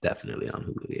Funimation. Definitely on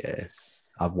Hulu. Yeah,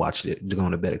 I've watched it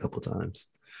going to bed a couple times.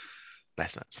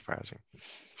 That's not surprising.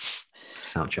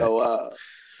 Soundtrack. So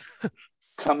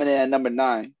coming in at number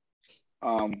 9,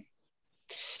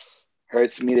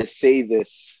 hurts me to say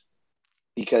this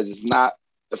because it's not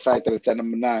the fact that it's at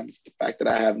number 9, it's the fact that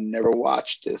I have never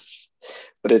watched this,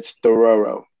 but it's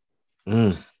Dororo.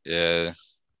 Yeah,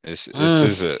 this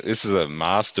is a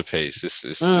masterpiece.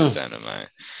 This anime.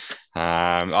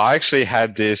 I actually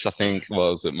had this. I think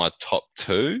was it my top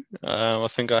 2? I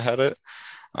think I had it.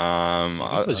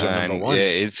 This was your number 1.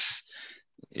 Yeah,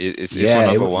 it's my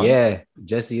number 1. Yeah,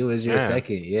 Jesse, it was your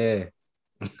second. Yeah,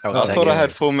 I thought I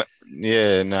had full.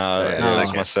 Yeah, no, it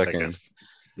was my second. second.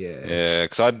 Yeah,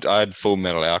 because I had Full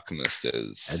Metal Alchemist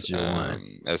as your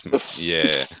one.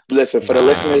 Yeah. Listen, for the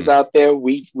listeners out there,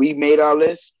 we made our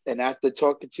list, and after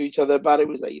talking to each other about it,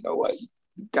 we was like, you know what, you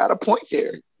got a point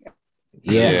there.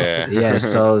 Yeah.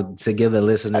 So to give the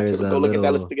listeners go look at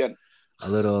that list again. A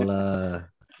little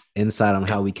insight on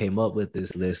how we came up with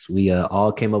this list. We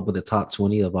all came up with the top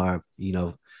 20 of our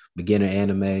beginner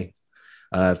anime.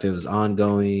 If it was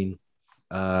ongoing,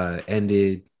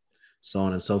 ended, so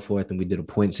on and so forth, and we did a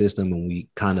point system and we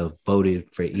kind of voted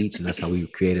for each, and that's how we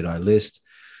created our list.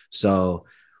 So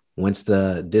once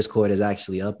the Discord is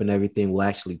actually up and everything, we'll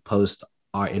actually post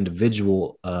our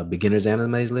individual beginners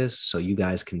animes list so you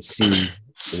guys can see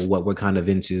what we're kind of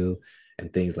into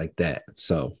and things like that.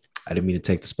 So I didn't mean to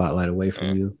take the spotlight away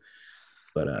from you,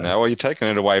 but no, you're taking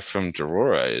it away from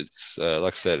Dororo. It's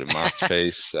like I said, a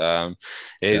masterpiece.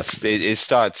 It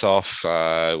starts off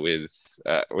with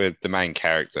the main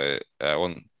character.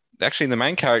 Actually, the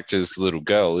main character is the little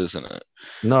girl, isn't it?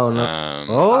 No.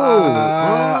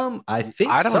 I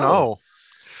think I don't know.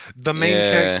 The main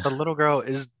character, the little girl,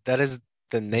 is the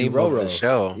name of the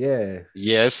show. Yeah,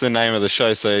 it's the name of the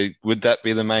show. So would that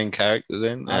be the main character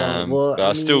then?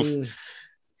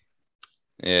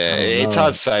 It's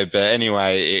hard to say, but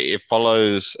anyway, it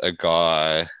follows a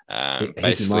guy.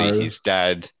 Basically, Hikimaru. his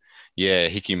dad,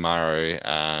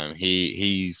 Hikimaru.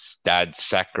 His dad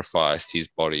sacrificed his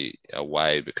body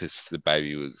away because the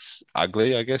baby was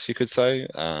ugly, I guess you could say.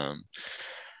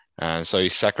 So he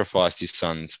sacrificed his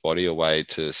son's body away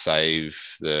to save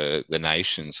the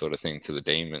nation, sort of thing, to the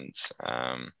demons.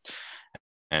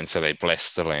 And so they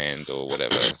bless the land, or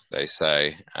whatever they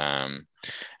say.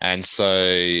 And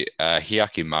so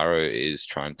Hyakimaru is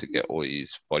trying to get all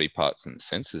his body parts and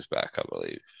senses back, I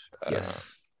believe.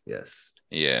 Yes.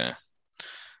 Yeah.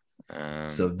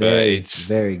 So very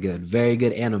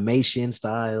good animation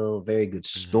style, very good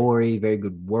story, very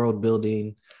good world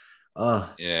building. My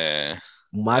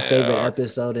favorite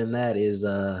episode in that is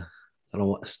I don't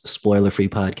want spoiler-free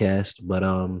podcast, but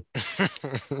I'm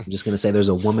just gonna say there's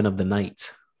a woman of the night,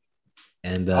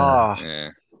 and that's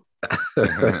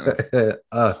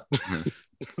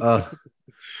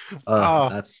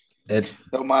it.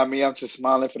 Don't mind me, I'm just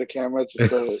smiling for the camera.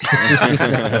 Just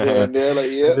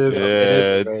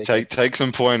take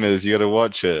some pointers. You got to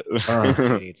watch it.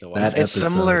 It's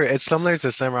similar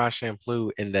to Samurai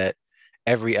Champloo in that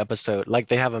every episode, like,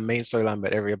 they have a main storyline,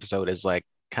 but every episode is like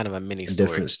kind of a mini story.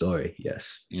 Different story,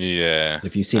 yes. Yeah.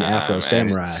 If you've seen Afro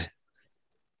Samurai,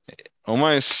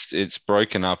 it's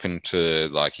broken up into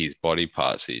like his body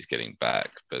parts he's getting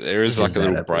back, but there is like a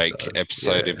little break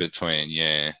episode in between.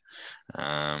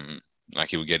 like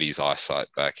he'll get his eyesight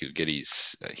back, he'll get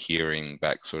his hearing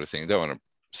back, sort of thing. Don't want to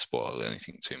spoil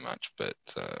anything too much, but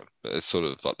it's sort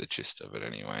of like the gist of it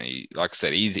anyway. Like I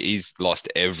said, he's lost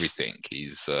everything.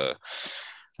 He's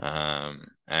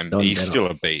and Don't he's bet still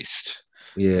on. a beast.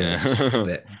 Yes.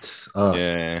 Yeah.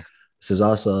 Yeah. This is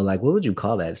also like, what would you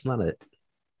call that? It's not a.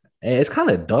 It's kind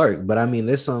of dark, but I mean,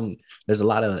 there's a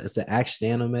lot of. It's an action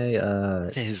anime.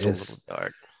 It is a little It's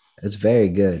dark. it's very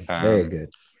good, very Um, good.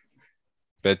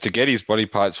 But to get his body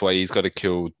parts away, he's got to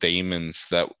kill demons.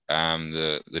 That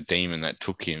the demon that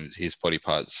took his body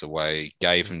parts away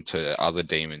gave him to other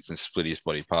demons and split his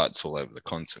body parts all over the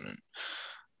continent.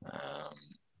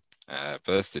 But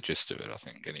that's the gist of it, I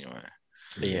think. Anyway,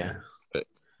 Yeah. But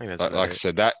I think that's like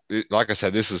about I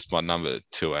said, this is my number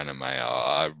 2 anime.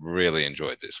 I really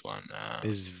enjoyed this one.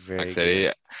 It's Like I very said,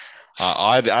 good.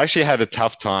 I actually had a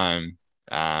tough time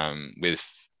with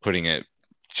putting it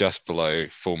just below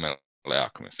Full Metal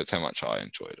Alchemist. That's how much I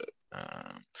enjoyed it.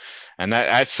 And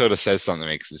that sort of says something to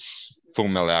me because Full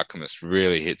Metal Alchemist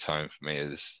really hits home for me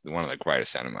as one of the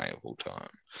greatest anime of all time.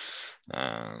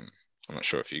 I'm not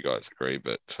sure if you guys agree,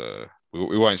 but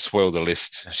we won't spoil the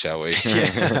list, shall we?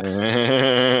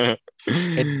 Yeah.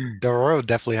 Dororo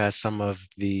definitely has some of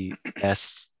the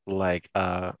best like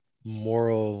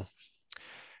moral,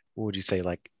 what would you say,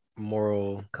 like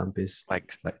moral, Compass,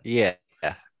 like like yeah,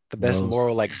 the best morals.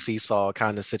 moral like seesaw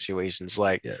kind of situations.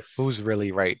 Like Yes, who's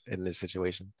really right in this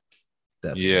situation?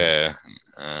 definitely. Yeah,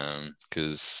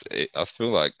 because I feel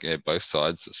like both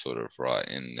sides are sort of right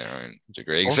in their own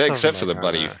degree, Both of them except for are the kind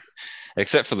buddy, of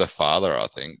except for the father, I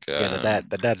think. yeah.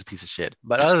 The dad's a piece of shit.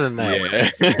 But other than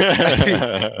that,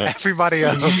 Yeah.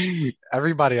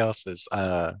 everybody else is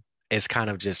kind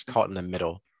of just caught in the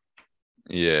middle.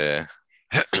 Yeah.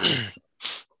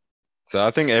 So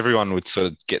I think everyone would sort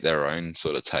of get their own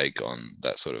sort of take on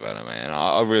that sort of anime, and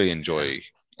I really enjoy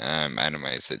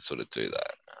animes that sort of do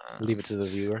that. Leave it to the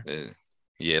viewer.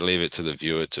 Yeah, leave it to the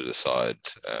viewer to decide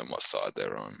what side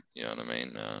they're on. You know what I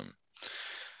mean?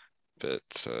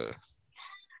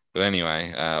 But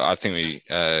anyway, I think we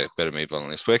better move on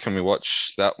this. Where can we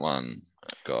watch that one,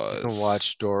 guys? You can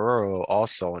watch Dororo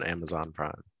also on Amazon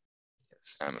Prime.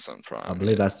 Amazon Prime. I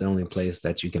believe yeah. that's the only place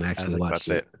that you can actually watch That's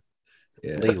it. it.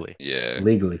 Yeah. Legally. Yeah.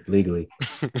 Legally.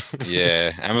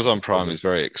 Yeah, Amazon Prime is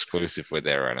very exclusive with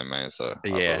their anime, so I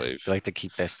Yeah, believe. they like to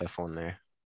keep their stuff on there.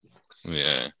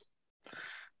 Yeah.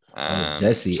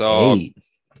 Jesse, so 8.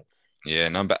 yeah,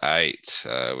 number 8.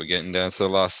 We're getting down to the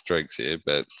last strokes here,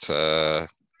 but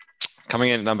coming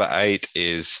in at number 8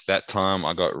 is That Time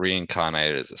I Got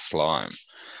Reincarnated as a Slime.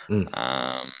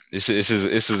 This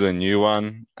is a new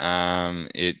one.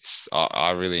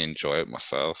 I really enjoy it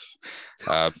myself.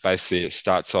 Basically, it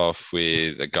starts off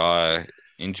with a guy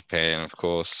in Japan, of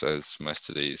course, as most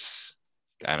of these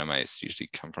animes usually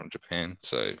come from Japan.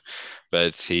 So,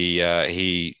 but he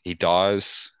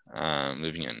dies,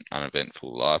 living an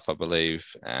uneventful life, I believe,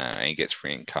 and he gets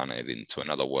reincarnated into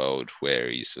another world where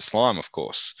he's a slime, of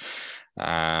course.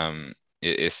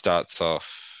 It starts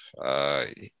off.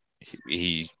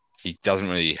 He doesn't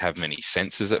really have many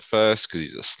senses at first because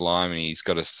he's a slime and he's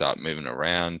got to start moving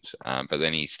around. But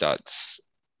then he starts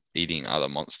eating other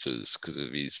monsters because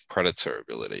of his predator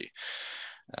ability,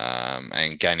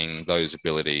 and gaining those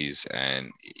abilities,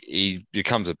 and he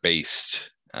becomes a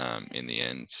beast in the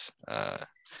end.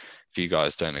 If you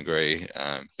guys don't agree,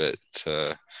 but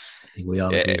I think we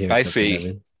all agree here.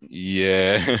 basically,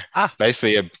 yeah,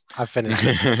 basically, I finished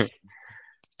it.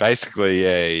 Basically,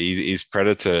 yeah, his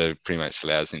predator pretty much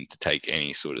allows him to take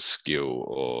any sort of skill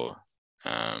or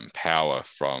power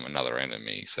from another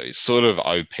enemy. So he's sort of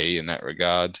OP in that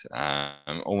regard,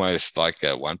 almost like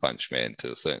a One Punch Man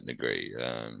to a certain degree.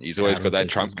 He's always got that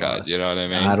trump card. You know what I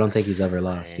mean? I don't think he's ever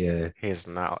lost. Yeah, he's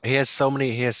not. He has so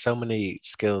many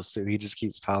skills too. He just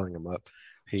keeps piling them up.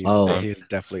 He's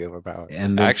definitely overpowered.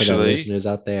 And then for the listeners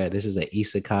out there, this is an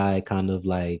isekai kind of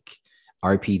like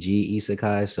RPG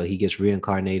isekai. So he gets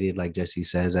reincarnated, like Jesse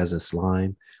says, as a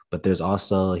slime. But there's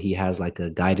also, he has like a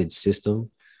guided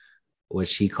system,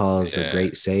 which he calls the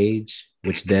Great Sage,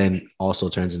 which then also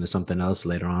turns into something else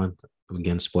later on.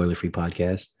 Again, spoiler-free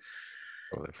podcast.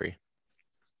 Spoiler-free.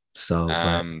 So,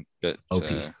 but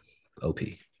OP.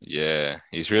 Yeah,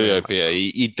 he's really OP.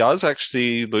 He does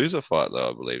actually lose a fight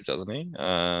though, I believe, doesn't he?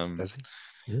 Does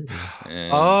he?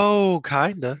 Oh,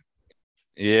 kinda.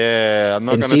 Yeah, I'm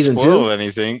not In going to season spoil 2?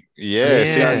 anything.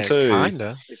 Yeah, season 2.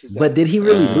 Kinda. But did he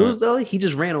really lose though? He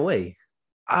just ran away.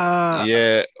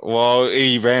 Yeah, well,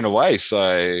 he ran away,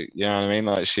 so you know what I mean.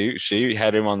 Like she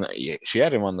had him on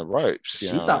the ropes. She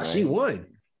thought she won.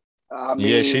 I mean,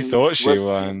 yeah, she thought she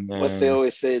won. What they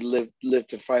always say, live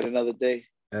to fight another day.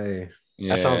 Hey.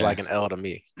 That sounds Yeah. like an L to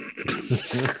me.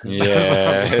 That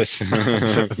Yes.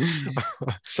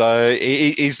 sounds- So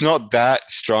he's not that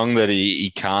strong that he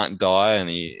can't die, and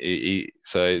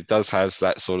so it does have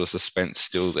that sort of suspense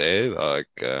still there. Like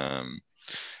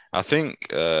I think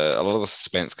a lot of the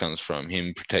suspense comes from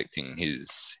him protecting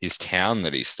his town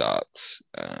that he starts.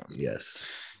 Yes.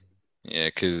 Yeah,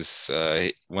 because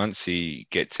once he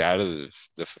gets out of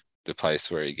the place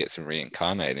where he gets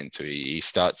reincarnated into, he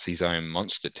starts his own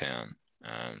monster town.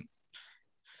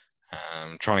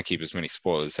 Um, trying to keep as many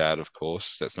spoilers out, of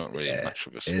course. That's not really Yeah. much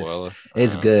of a It's spoiler.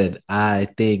 it's good. I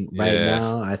think right Yeah,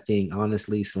 now, I think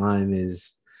honestly, Slime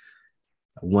is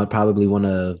probably one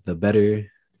of the better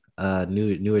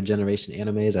newer generation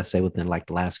animes. I say within like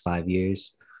the last 5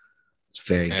 years. It's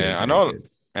very good, yeah, I very know, good.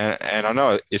 and I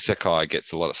know Isekai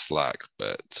gets a lot of slack,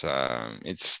 but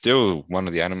it's still one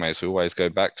of the animes we always go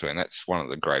back to, and that's one of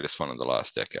the greatest one of the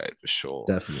last decade for sure.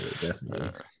 Definitely, Uh,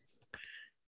 definitely.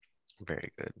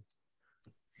 Very good.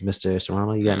 Mr.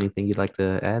 Serrano, you got yeah. anything you'd like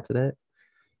to add to that?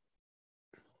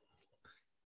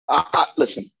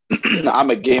 Listen, I'm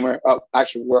a gamer.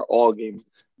 Actually, we're all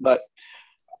gamers, but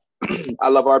I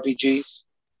love RPGs.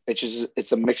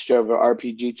 It's a mixture of an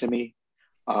RPG to me.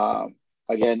 Um,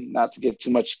 Again, not to get too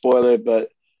much spoiler, but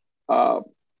uh,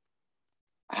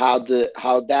 how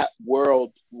that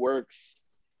world works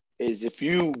is if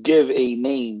you give a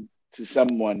name to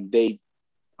someone, Oh,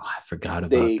 I forgot about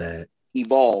they that.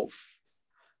 evolve.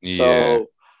 Yeah, So,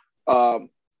 um,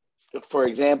 for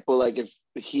example, like if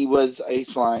he was a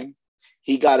slime,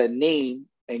 he got a name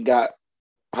and got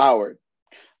powered.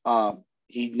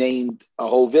 He named a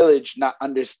whole village, not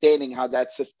understanding how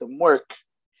that system worked,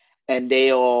 and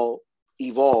they all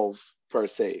evolve per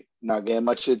se. Not getting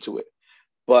much into it,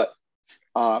 but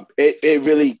it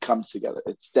really comes together.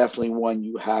 It's definitely one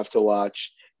you have to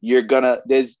watch. You're gonna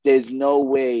there's no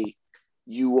way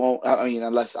you won't. I mean,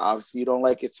 unless obviously you don't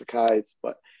like Itsekais,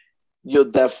 but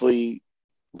you'll definitely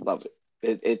love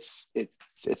it. It's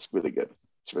really good.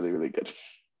 It's really really good,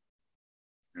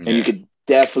 and you yeah, could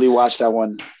definitely watch that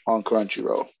one on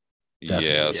Crunchyroll. yeah. I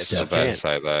Definitely, Yes, was you about to definitely, can.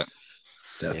 say that.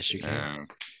 Yes, you definitely. can.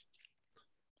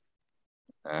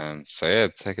 Um, so yeah,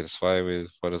 take it away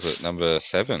with what is it, number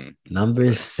 7? Number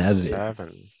Number 7.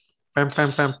 7. Bam,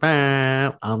 bam, bam,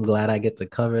 bam. I'm glad I get to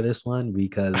cover this one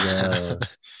because uh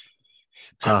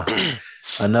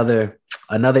another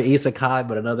isekai,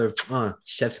 but another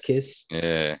chef's kiss.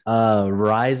 Yeah,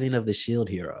 Rising of the Shield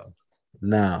Hero.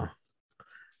 Now,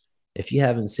 if you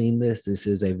haven't seen this, this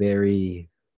is a very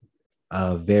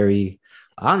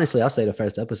honestly, I'll say the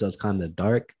first episode is kind of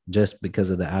dark just because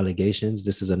of the allegations.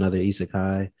 This is another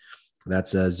isekai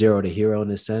that's a zero to hero in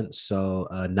a sense. So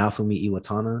Naofumi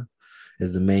Iwatana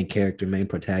is the main character, main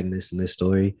protagonist in this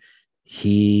story.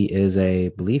 He is I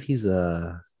believe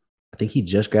I think he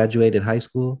just graduated high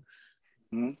school.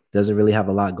 Mhm. Doesn't really have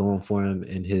a lot going for him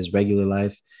in his regular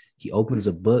life. He opens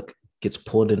a book, gets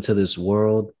pulled into this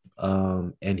world,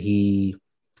 and in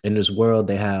this world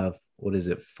they have what is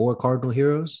it, four cardinal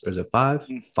heroes, or is it five?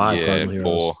 Five yeah, cardinal heroes.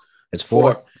 4, It's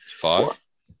four. Four, 5. four,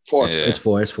 four. Yeah, It's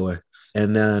four.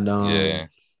 And then yeah,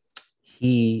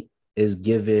 he is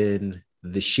given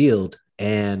the shield,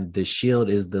 and the shield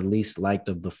is the least liked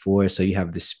of the four. So you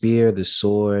have the spear, the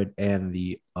sword, and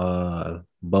the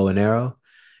bow and arrow,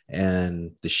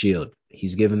 and the shield.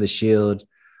 He's given the shield.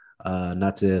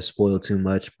 Not to spoil too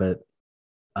much, but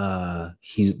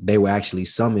they were actually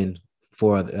summoned.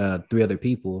 For three other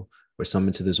people were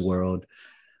summoned to this world.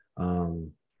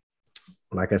 Um,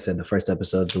 like I said, the first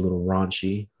episode's a little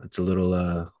raunchy. It's a little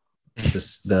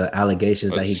the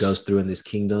allegations that he it's goes through in this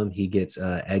kingdom. He gets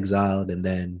exiled, and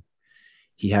then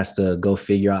he has to go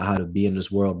figure out how to be in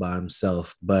this world by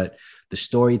himself. But the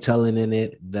storytelling in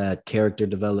it, the character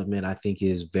development, I think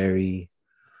is very,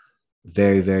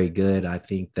 very, very good. I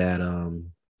think that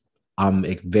I'm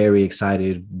very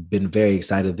excited. Been very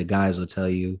excited. The guys will tell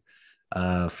you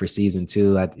for season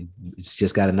 2. It's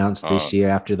just got announced uh, this year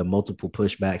after the multiple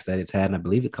pushbacks that it's had, and I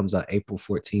believe it comes out April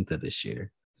 14th of this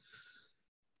year.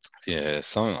 yeah,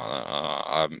 something like that.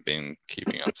 I haven't been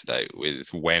keeping up to date with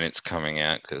when it's coming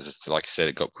out because, like you said,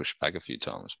 it got pushed back a few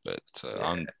times. But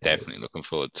I'm definitely Yes, looking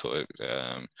forward to it.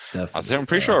 definitely. I'm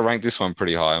pretty sure I ranked this one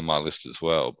pretty high on my list as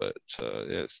well. But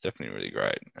yeah, it's definitely really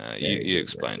great. Very You good, very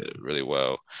explained it good. really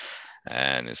well,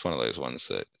 and it's one of those ones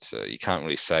that you can't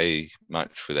really say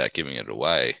much without giving it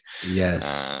away.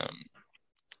 Yes,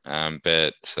 Um,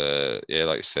 but yeah,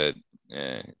 like I said,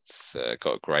 yeah, it's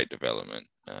got great development,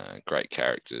 great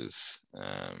characters,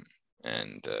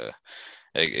 and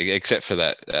except for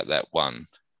that one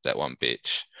that one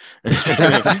bitch.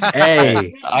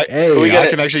 Hey, I, hey, I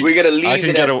can actually, we're gonna I leave can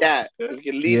it get at a, that. We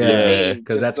can leave the yeah, yeah, name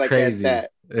because just that's like at crazy.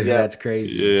 that. Yeah, That's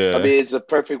crazy. I yeah. mean it's a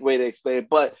perfect way to explain it.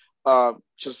 But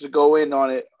just to go in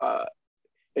on it,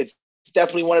 it's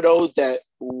definitely one of those that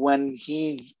when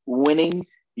he's winning,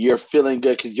 you're feeling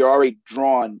good because you're already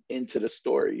drawn into the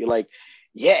story. You're like,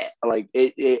 yeah, like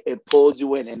it pulls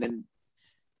you in, and then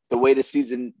the way the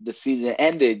season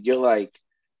ended, you're like,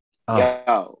 Oh,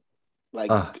 yo, like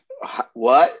oh,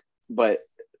 what? But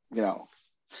you know,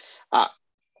 I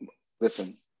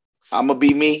listen, I'm gonna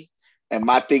be me. And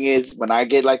my thing is, when I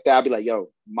get like that, I'll be like, "Yo,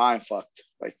 mind fucked."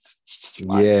 Like,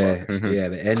 mind yeah, fucked. yeah.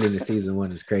 The ending of season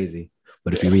 1 is crazy,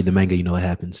 but if you read the manga, you know what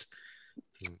happens.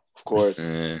 Of course.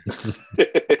 Yeah.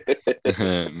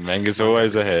 Manga's Manga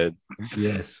always reader. ahead.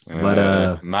 Yes,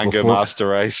 but Manga before, master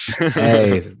race.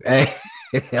 hey,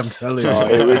 I'm telling Oh,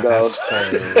 you, here we go. Master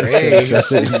I'm race.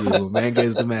 telling you, manga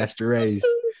is the master race.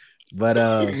 But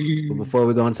before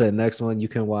we go on to the next one, you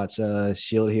can watch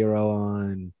Shield Hero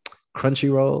on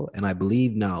Crunchyroll, and I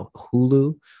believe now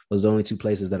Hulu was the only 2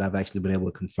 places that I've actually been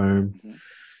able to confirm. Mhm.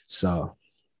 So,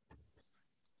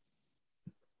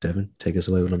 Devin, take us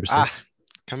away with number 6.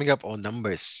 Coming up on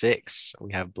number 6,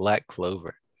 we have Black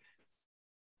Clover,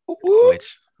 Woo-woo.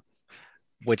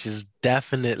 which is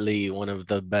definitely one of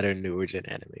the better newer gen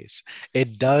animes.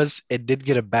 It did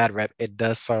get a bad rep. It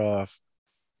does start off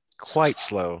quite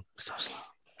slow, So slow.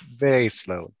 very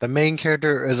slow. The main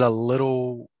character is a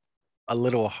little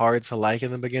hard to like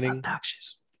in the beginning.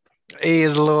 Obnoxious. He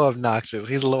is a little obnoxious.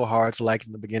 He's a little hard to like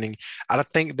in the beginning. I don't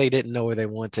think they didn't know where they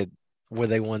wanted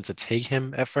to take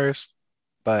him at first,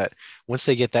 but once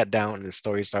they get that down and the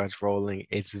story starts rolling,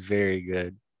 it's very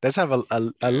good. Does have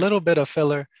a little bit of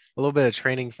filler, a little bit of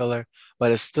training filler,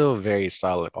 but it's still very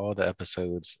solid. All the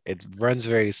episodes, it runs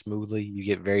very smoothly. You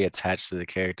get very attached to the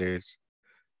characters.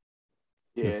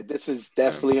 Yeah, this is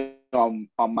definitely on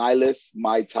my list,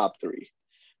 my top 3.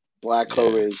 Black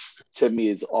Clover Yeah. is to me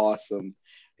is awesome.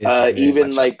 It's very Even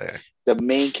much up like there. the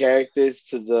main characters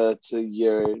to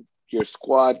your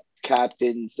squad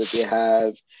captains that they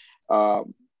have,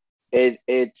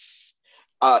 it's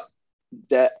uh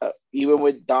that even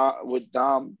with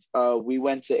Dom, we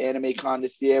went to Anime Con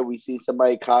this year. We see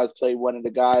somebody cosplay one of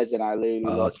the guys, and I literally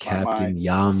lost my Captain mind.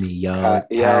 Yami, yo,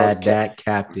 Yo, that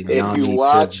Captain if you Yami to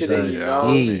watch it and the you know,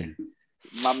 T.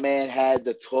 my man had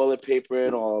the toilet paper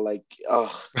and all. Like,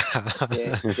 oh,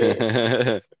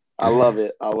 can't. I love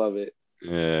it. I love it.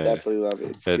 Yeah. Definitely love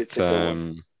it. It's But a good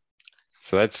one.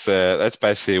 so that's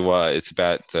basically what it's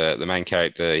about. The main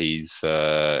character, it's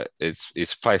a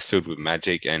place filled with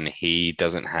magic, and he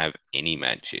doesn't have any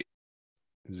magic.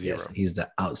 Yes, Zero. he's the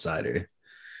outsider.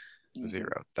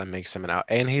 Zero. That makes him an out.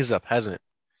 And he's a peasant.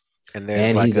 And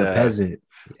And he's a peasant.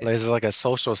 there's like a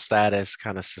social status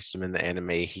kind of system in the anime.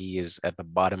 He is at the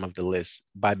bottom of the list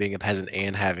by being a peasant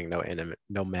and having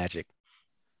no magic.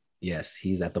 Yes,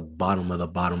 he's at the bottom of the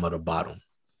bottom of the bottom.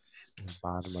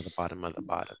 Bottom of the bottom of the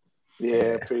bottom. Yeah,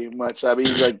 Yeah. pretty much. I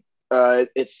mean, like,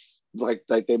 it's like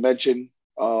they mentioned,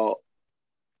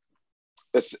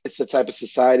 it's a type of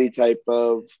society type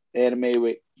of anime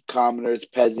with commoners,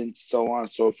 peasants, so on and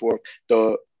so forth.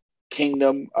 The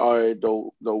kingdom or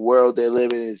the world they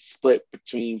live in is split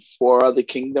between 4 other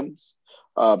kingdoms.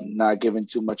 Not giving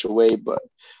too much away, but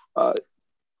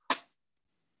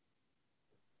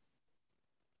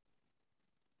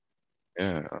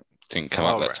Yeah, didn't come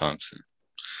up All that right. time. So.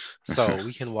 So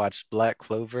we can watch Black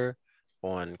Clover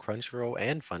on Crunchyroll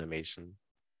and Funimation.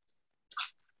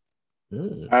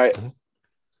 all right,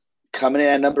 coming in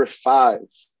at number 5.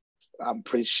 I'm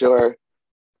pretty sure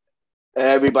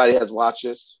everybody has watched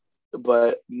this,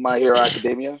 but My Hero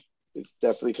Academia is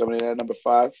definitely coming in at number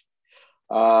 5.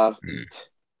 Uh,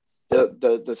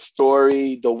 the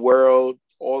story, the world,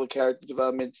 all the character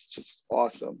developments, just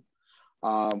awesome.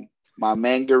 My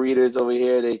manga readers over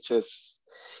here, they just,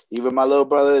 even my little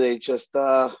brother, they just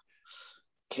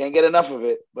can't get enough of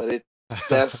it. But it's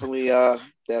definitely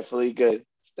definitely good.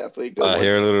 It's definitely a good I one.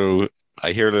 hear a little,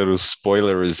 I hear a little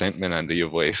spoiler resentment under your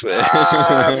voice there.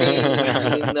 I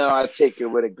mean, I take it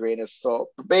with a grain of salt.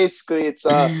 But basically, it's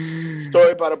a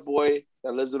story about a boy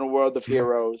that lives in a world of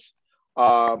heroes.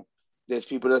 There's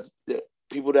people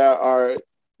that are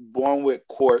born with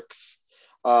quirks.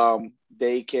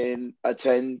 They can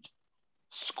attend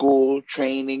school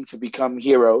training to become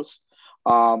heroes.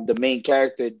 The main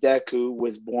character, Deku,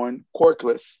 was born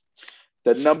quirkless.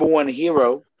 The number one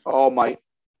hero, All Might,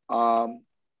 um,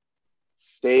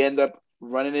 they end up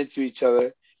running into each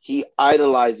other. He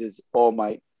idolizes All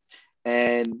Might,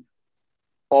 and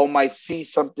All Might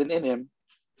sees something in him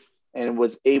and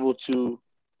was able to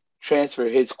transfer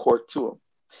his quirk to him.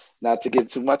 Not to give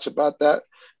too much about that,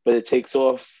 but it takes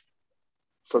off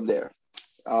from there.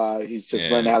 He's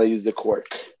just learning how to use the quirk.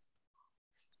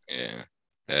 Yeah.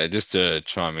 Just to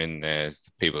chime in there,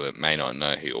 people that may not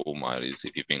know who All Might is,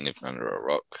 if you've been living under a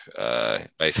rock,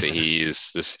 basically he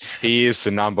is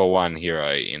the number one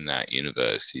hero in that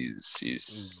universe.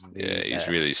 He's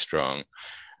really strong,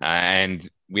 and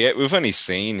we've only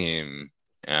seen him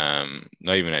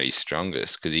not even at his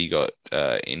strongest because he got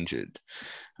injured.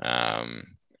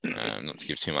 Not to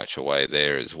give too much away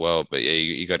there as well, but yeah,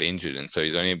 he got injured, and so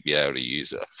he's only be able to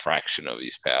use a fraction of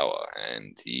his power,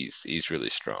 and he's really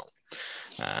strong.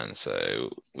 And so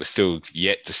we're still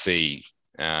yet to see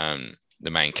the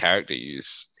main character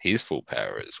use his full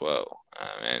power as well.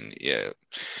 And yeah,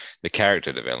 the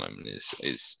character development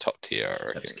is top tier, I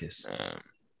reckon.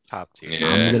 Top tier. Yeah.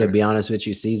 I'm gonna be honest with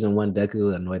you. Season 1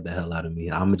 Deku annoyed the hell out of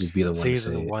me. I'm gonna just be the one to say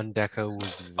Season it. 1 Deku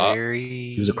was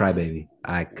very. He was a crybaby.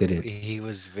 I couldn't. He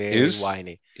was very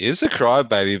whiny. He was a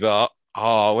crybaby, but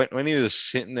when he was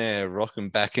sitting there rocking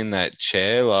back in that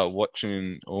chair, like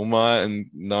watching All Might and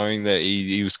knowing that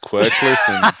he was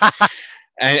quirkless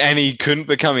and he couldn't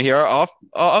become a hero,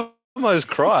 I almost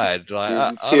cried.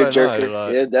 Like tearjerker.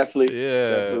 Like, yeah,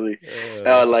 definitely.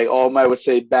 Like All Might would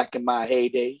say, "Back in my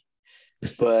heyday."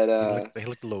 But he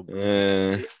looked a little.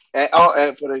 And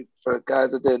for the guys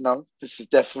that didn't know, this is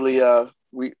definitely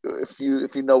if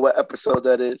you know what episode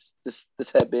that is, this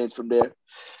headband's from there.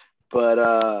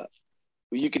 But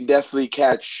you can definitely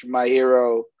catch My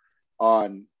Hero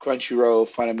on Crunchyroll,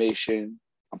 Funimation.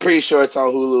 I'm pretty sure it's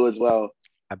on Hulu as well.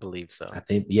 I believe so. I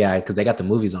think because they got the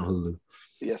movies on Hulu.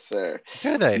 Yes, sir.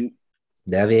 Do they?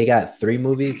 They got 3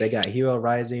 movies. They got Hero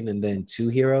Rising and then 2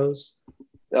 Heroes.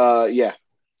 Yeah.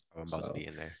 I'm about to be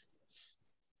in there.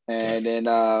 And then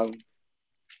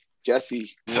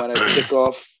Jesse, you want to kick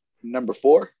off number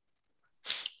 4?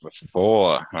 4.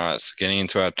 All right, so getting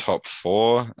into our top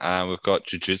 4, we've got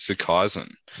Jujutsu Kaisen.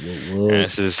 Whoa. And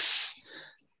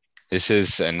this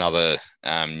is another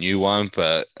new one,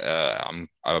 but I'm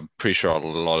pretty sure a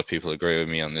lot of people agree with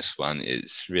me on this one.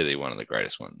 It's really one of the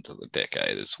greatest ones of the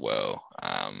decade as well.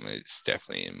 It's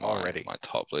definitely in my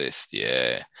top list.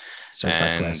 Yeah,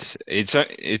 and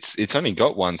it's only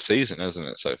got 1 season, hasn't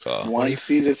it, so far? 1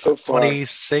 season so far.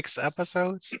 26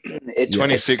 episodes.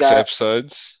 26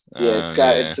 episodes.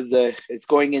 Yeah, it's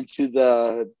going into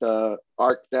the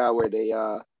arc now where they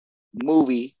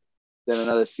movie, then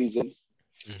another season.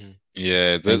 Mm-hmm.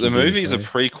 Yeah, the movie's a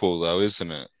prequel though,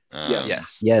 isn't it?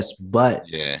 Yes, but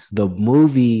the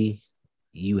movie,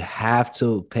 you have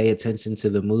to pay attention to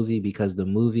the movie because the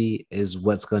movie is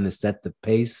what's going to set the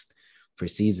pace for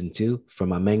season 2. For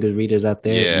my manga readers out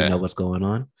there, you know what's going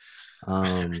on.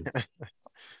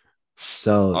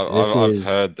 So I've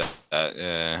heard that.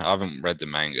 Yeah, I haven't read the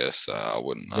manga, so I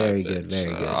wouldn't know. Very good.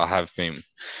 I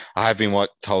have been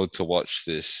told to watch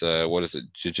this. What is it?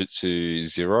 Jujutsu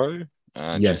Zero.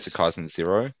 Yes. Jujutsu Kaisen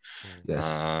 0.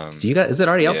 Yes. Do you guys? Is it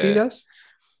already out for you guys?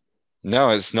 No,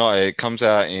 it's not. It comes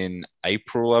out in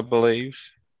April, I believe.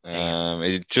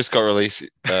 It just got released.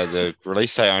 The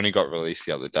release date only got released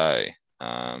the other day.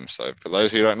 So for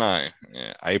those who don't know,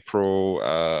 April.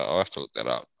 I'll have to look that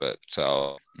up. But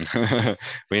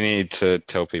we need to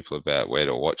tell people about where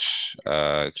to watch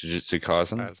Jujutsu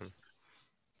Kaisen.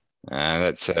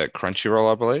 That's Crunchyroll,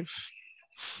 I believe.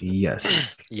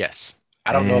 Yes. Yes.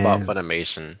 I don't know about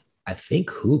Funimation. I think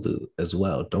Hulu as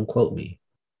well. Don't quote me,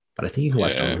 but I think you can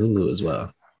watch it on Hulu as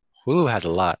well. Hulu has a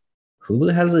lot.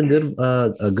 Hulu has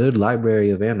a good library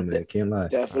of anime. I can't lie.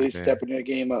 Definitely stepping their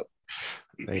game up.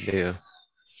 They do.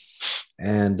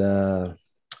 And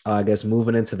I guess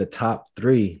moving into the top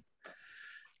 3.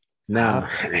 Now,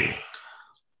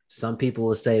 some people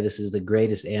will say this is the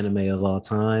greatest anime of all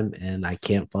time, and I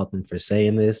can't fault them for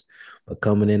saying this. But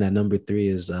coming in at number 3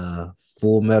 is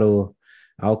Full Metal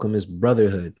Alchemist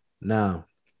Brotherhood. Now,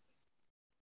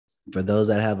 for those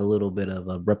that have a little bit of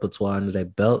a repertoire under their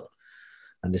belt,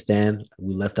 understand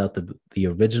we left out the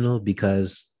original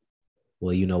because,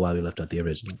 well, you know why we left out the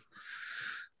original.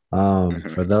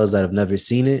 For those that have never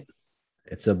seen it,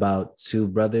 it's about 2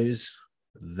 brothers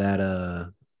that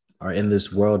are in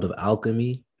this world of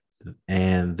alchemy,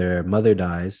 and their mother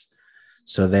dies.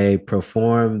 So they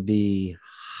perform the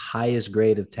highest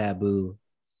grade of taboo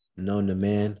known to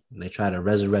man. They try to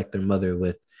resurrect their mother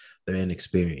with their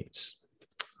inexperience.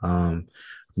 I'm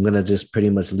gonna just pretty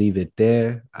much leave it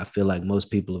there. I feel like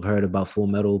most people have heard about Full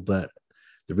Metal, but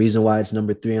the reason why it's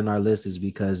number 3 on our list is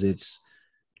because it's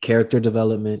character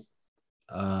development.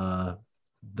 The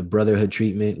brotherhood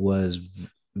treatment was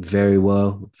very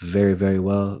well, very, very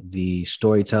well. The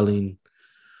storytelling,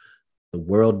 the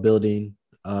world building,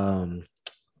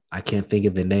 I can't think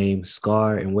of the name.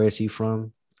 Scar, and where is he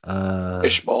from?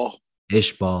 Ishbal.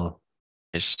 Ishbal.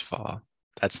 Ishval.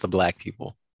 That's the black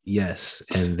people. Yes,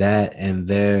 and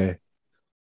that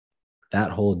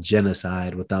whole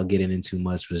genocide, without getting into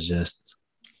much, was just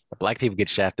The black people get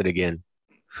shafted again.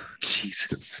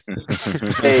 Jesus.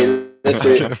 Hey,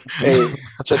 listen. Hey,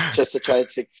 just to try to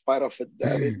take spite off of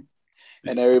Devin,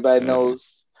 and everybody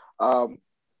knows.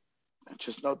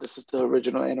 Just know this is the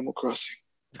original Animal Crossing.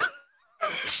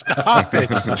 Stop it.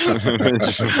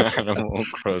 Animal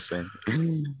Crossing.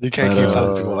 You can't But, keep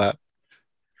telling people that.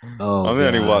 Oh, I'm the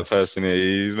only white gosh. person here.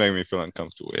 He's making me feel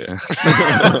uncomfortable here.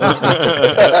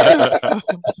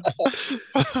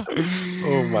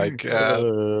 Oh my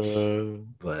God.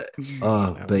 But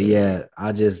yeah,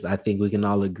 I think we can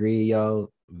all agree,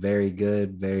 yo. Very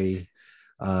good, very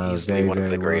Easily very, one of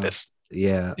very the well. greatest.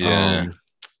 Yeah. Yeah.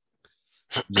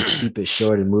 Just keep it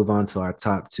short and move on to our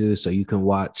top two. So you can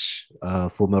watch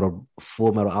Full Metal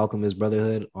Alchemist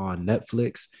Brotherhood on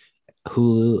Netflix,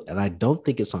 Hulu, and I don't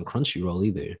think it's on Crunchyroll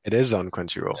either. It is on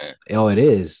Crunchyroll. Oh, it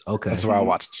is. Okay. That's where I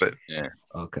watched it. Yeah.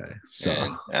 Okay.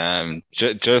 So And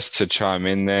just to chime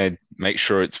in there, make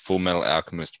sure it's Full Metal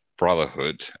Alchemist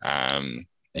Brotherhood.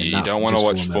 You not don't want to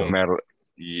just watch Full Full Metal.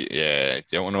 Yeah, you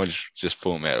don't want to watch just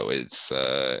Full Metal. It's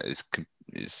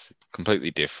completely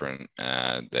different.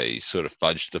 They sort of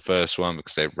fudged the first one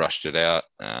because they rushed it out,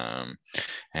 and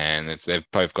they've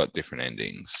both got different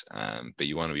endings. But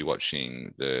you want to be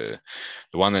watching the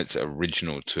one that's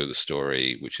original to the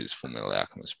story, which is Full Metal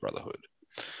Alchemist Brotherhood.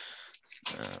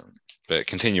 But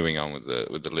continuing on with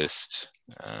the list,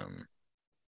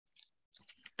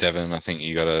 Devin, I think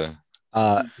you got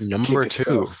a Number Kick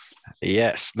two. yourself.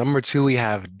 Yes, number two, we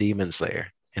have Demon Slayer.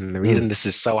 And the reason this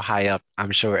is so high up,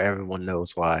 I'm sure everyone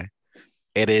knows why.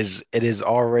 It is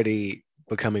already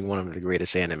becoming one of the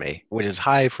greatest anime, which is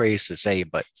high praise to say,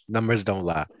 but numbers don't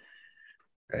lie.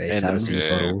 hey, And shout out to you, Yeah.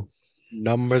 photo.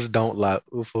 numbers don't lie.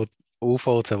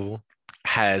 Ufotable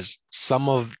has some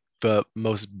of the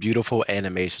most beautiful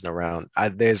animation around.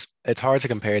 It's hard to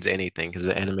compare it to anything because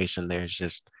the animation there is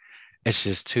just it's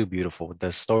just too beautiful. The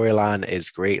storyline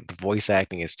is great. The voice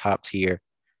acting is top tier.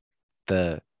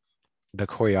 The the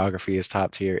choreography is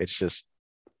top tier. It's just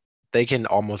they can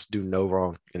almost do no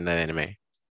wrong in that anime.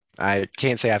 I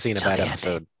can't say I've seen a bad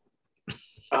episode.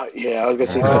 Yeah, I was gonna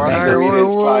say We're the not- manga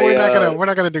readers We're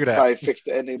not gonna do that. probably fix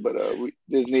the ending, but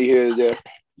Disney here is there.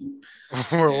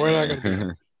 We're not gonna do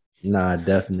that. Nah,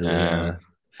 definitely. Um,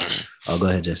 Go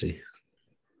ahead, Jesse.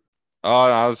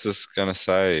 Oh, I was just gonna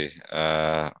say,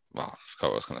 well, I forgot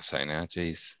what I was gonna say now.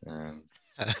 Jeez.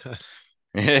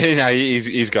 No,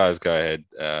 these guys go ahead.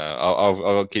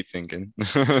 I'll keep thinking.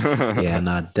 Yeah,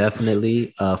 nah,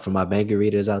 definitely. For my manga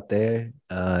readers out there,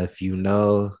 if you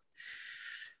know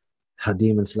how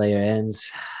Demon Slayer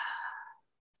ends,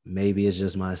 maybe it's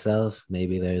just myself.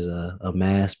 Maybe there's a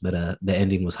mask, but the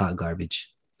ending was hot garbage.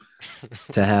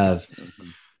 To have,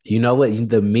 you know what?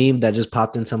 The meme that just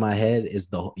popped into my head is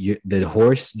the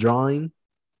horse drawing.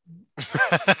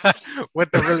 With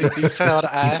the really detailed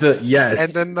ass. Yes.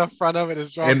 And then the front of it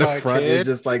is drawn And by the a front kid. is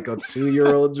just like a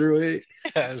 2-year-old drew it.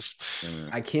 Yes.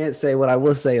 I can't say what I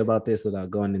will say about this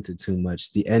without going into too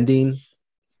much. The ending,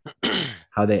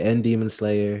 how they end Demon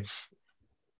Slayer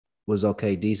was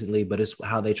okay decently, but it's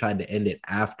how they tried to end it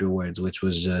afterwards, which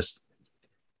was just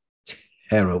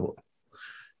terrible.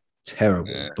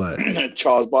 Yeah. But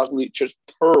Charles Barkley just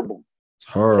terrible.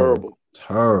 terrible.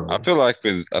 I feel like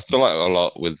a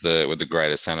lot with the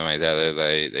greatest animes out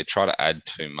there, they try to add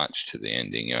too much to the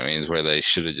ending. You know what I mean? It's where they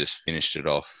should have just finished it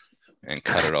off and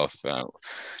cut it off.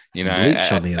 You know,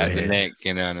 Bleach, on the at other the hand. neck.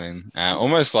 You know what I mean?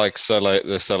 Almost like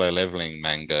the Solo Leveling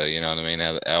manga. You know what I mean?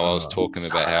 How I was talking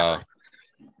about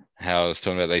how I was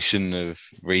talking about they shouldn't have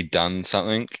redone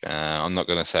something. I'm not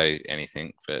going to say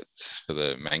anything, but for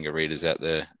the manga readers out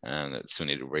there that still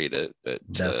need to read it, but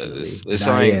Definitely. there's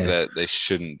something that they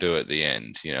shouldn't do at the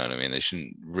end. You know what I mean? They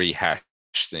shouldn't rehash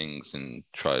things and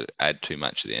try to add too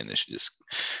much at the end. They should just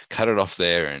cut it off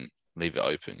there and leave it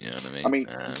open. You know what I mean? I mean,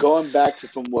 going back to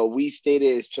from what we stated,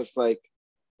 it's just like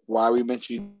why we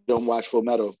mentioned you don't watch Full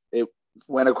Metal. It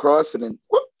went across and then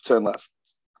whoop, turn left.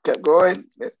 Kept going,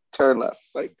 turn left.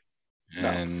 Like,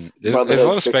 and no. there's a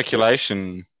lot of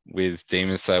speculation with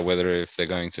Demon Slayer whether if they're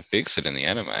going to fix it in the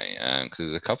anime,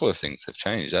 because a couple of things have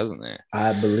changed, hasn't there?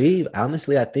 I believe,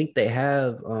 honestly, I think they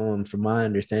have. From my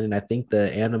understanding, I think the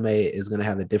anime is going to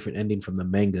have a different ending from the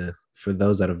manga for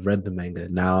those that have read the manga.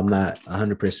 Now, I'm not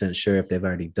 100% sure if they've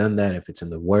already done that, if it's in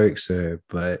the works,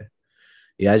 but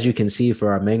yeah, as you can see,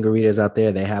 for our manga readers out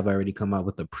there, they have already come out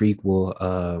with the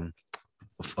prequel,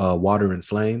 Water and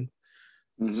Flame.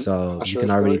 So you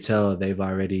can already tell they've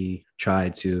already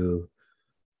tried to,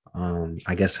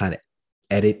 I guess, kind of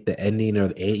edit the ending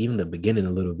or even the beginning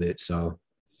a little bit. So,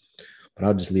 but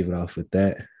I'll just leave it off with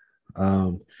that.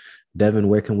 Devin,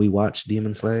 where can we watch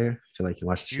Demon Slayer? I feel like you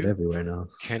watch shit everywhere now.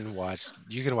 You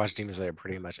can watch Demon Slayer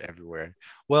pretty much everywhere.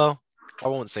 Well, I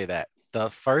won't say that. The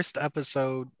first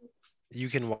episode you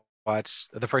can watch,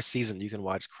 the first season you can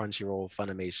watch Crunchyroll,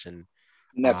 Funimation,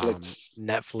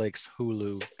 Netflix,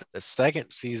 Hulu. The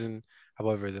second season,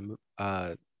 however, the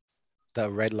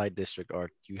Red Light District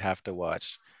arc, you have to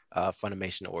watch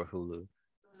Funimation or Hulu.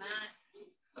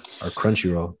 Or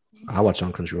Crunchyroll. I watch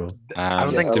on Crunchyroll. I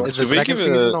don't think is the second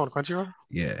season on Crunchyroll?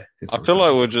 Yeah. I feel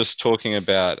like we're just talking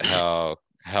about how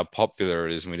popular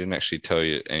it is, and we didn't actually tell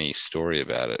you any story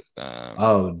about it.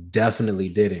 Definitely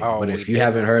didn't. But if you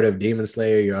haven't heard of Demon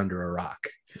Slayer, you're under a rock.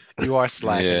 You are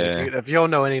slacking. Yeah. If you don't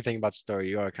know anything about the story,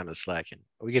 you are kind of slacking.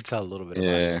 We could tell a little bit about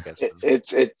it, I guess.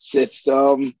 It's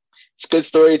good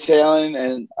storytelling,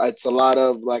 and it's a lot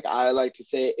of, like I like to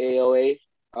say, AOA,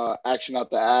 action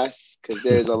out the ass, because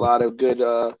there's a lot of good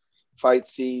fight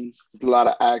scenes, there's a lot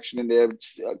of action in there,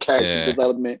 character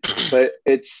development, but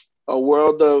it's a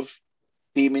world of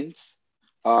demons,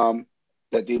 the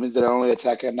demons that only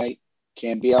attack at night,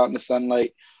 can't be out in the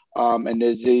sunlight, and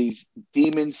there's these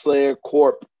Demon Slayer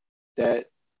Corp that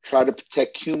try to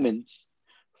protect humans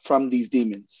from these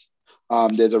demons.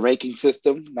 There's a ranking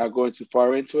system, not going too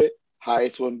far into it,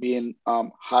 highest one being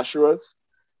Hashira's,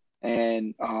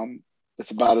 and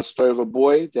it's about a story of a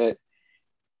boy that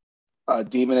a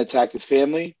demon attacked his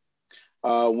family.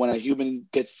 When a human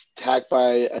gets attacked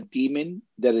by a demon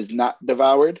that is not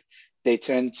devoured, they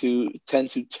tend to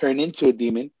turn into a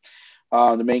demon.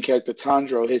 The main character,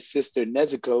 Tanjiro, his sister,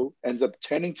 Nezuko, ends up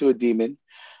turning to a demon.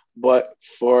 But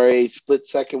for a split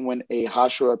second when a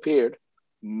Hashira appeared,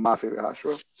 my favorite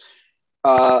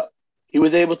Hashira, he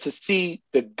was able to see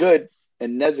the good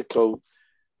in Nezuko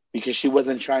because she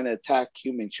wasn't trying to attack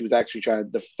humans. She was actually trying to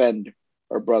defend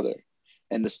her brother.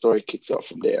 And the story kicks off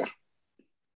from there.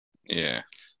 Yeah.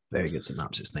 Very good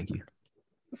synopsis. Thank you.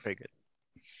 Very good.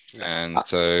 And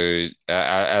so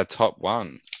our top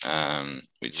one,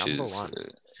 which number is... one.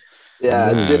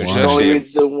 This is the only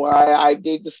reason why I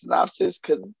gave the synopsis,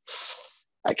 because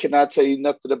I cannot tell you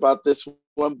nothing about this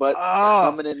one, but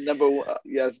coming in number one.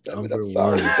 Yes, David, I'm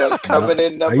sorry. But coming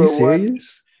in number one. Are you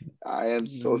serious? I am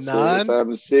so serious.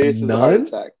 I'm serious as a heart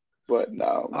attack. But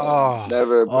no,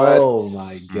 never. But,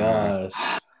 my gosh.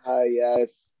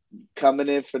 Yes. Coming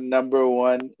in for number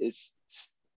one is,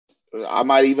 I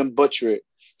might even butcher it,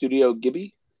 Studio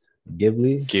Ghibli.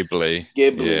 Ghibli.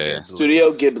 Yeah.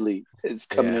 Studio Ghibli is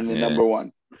coming in at number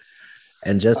one.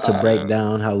 And just to break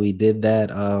down how we did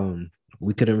that,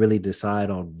 we couldn't really decide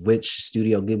on which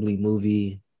Studio Ghibli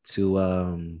movie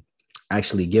to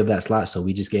actually give that slot. So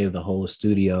we just gave the whole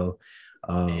studio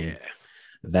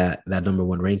that number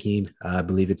one ranking. I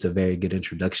believe it's a very good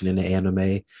introduction into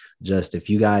anime. Just if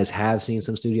you guys have seen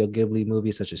some Studio Ghibli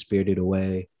movies such as Spirited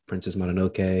Away, Princess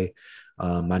Mononoke,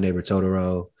 My Neighbor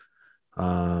Totoro,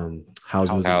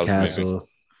 Howl's Moving Castle.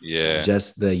 Yeah.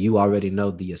 Just you already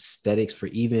know the aesthetics for,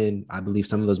 even, I believe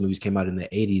some of those movies came out in the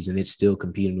 80s and it's still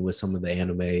competing with some of the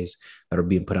animes that are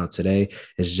being put out today.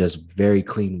 It's just very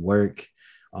clean work.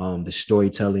 The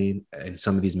storytelling and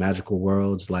some of these magical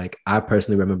worlds. Like, I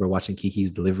personally remember watching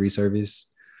Kiki's Delivery Service,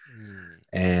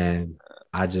 and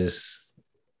I just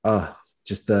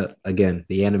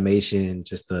the animation,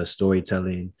 just the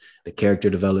storytelling, the character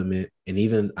development, and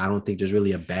even I don't think there's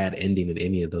really a bad ending in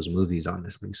any of those movies,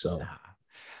 honestly. So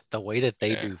the way that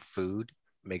they do food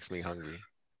makes me hungry.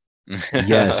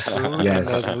 Yes.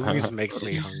 Those movies makes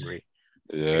me hungry.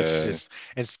 Yeah. It's just,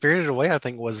 and Spirited Away, I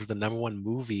think, was the number one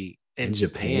movie in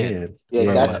Japan.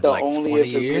 Yeah, that's the only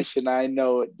information I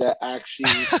know that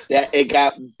actually that it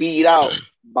got beat out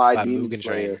by Demon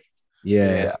Slayer.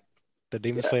 Yeah. The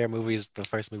Demon Slayer movie is the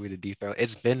first movie to dethrone.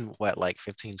 It's been what, like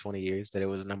 15, 20 years that it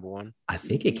was number one? I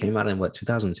think it came out in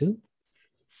 2002?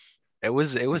 It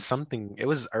was something, it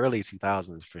was early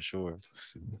 2000s for sure.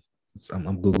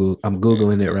 I'm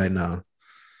Googling it right now.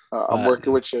 I'm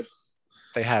working with you.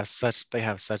 They have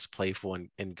such playful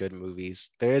and good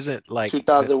movies. There isn't like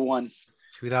 2001.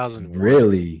 2001.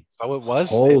 Really? Oh, it was.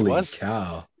 Holy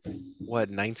cow. What,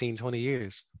 19, 20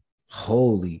 years?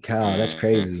 Holy cow, that's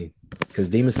crazy. Because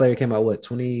Demon Slayer came out,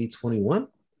 2021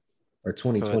 or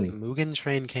 2020? So Mugen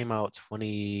Train came out I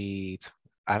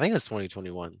think it was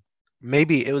 2021.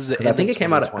 Maybe it was the end. I think it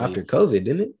came out after COVID,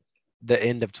 didn't it? The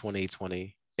end of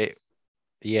 2020. It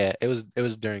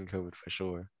was during COVID for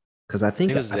sure. Because I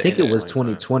think it was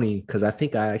 2020. Because I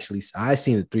think I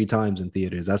seen it 3 times in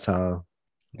theaters. That's how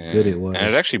good it was.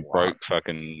 And it actually broke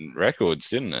fucking records,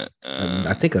 didn't it?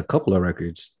 I think a couple of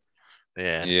records.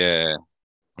 Yeah.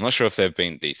 I'm not sure if they've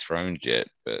been dethroned yet,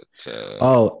 but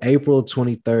April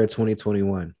 23rd,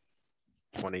 2021.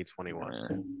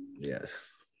 2021.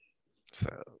 Yes.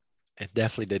 So it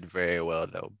definitely did very well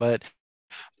though. But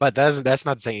that's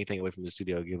not saying anything away from the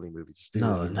Studio Ghibli movies.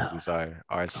 Studio Ghibli movies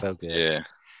are so good.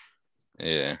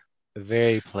 Yeah.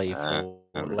 Very playful.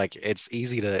 Like it's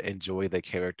easy to enjoy the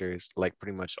characters, like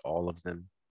pretty much all of them.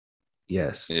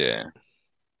 Yes. Yeah.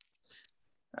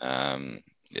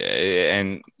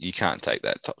 And you can't take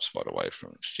that top spot away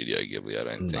from Studio Ghibli, I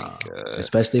don't think.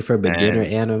 Especially for beginner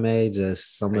anime,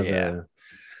 just some of the,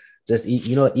 just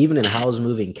even in Howl's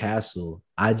Moving Castle,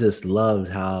 I just loved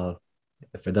how,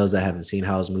 for those that haven't seen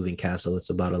Howl's Moving Castle, it's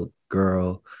about a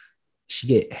girl. She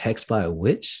get hexed by a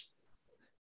witch.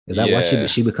 Is that why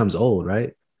she becomes old,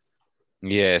 right?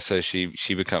 Yeah, so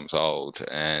she becomes old,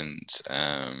 and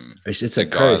it's a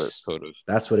curse.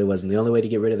 That's what it was, and the only way to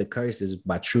get rid of the curse is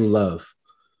by true love.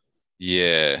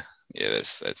 Yeah,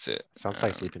 that's it. Sounds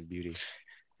like Sleeping Beauty.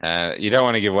 You don't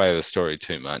want to give away the story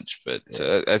too much, but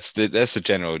that's the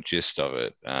general gist of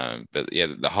it. But yeah,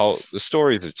 the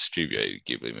stories of Studio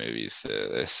Ghibli movies,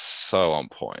 they're so on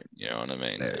point. You know what I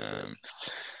mean?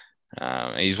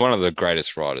 He's one of the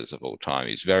greatest writers of all time.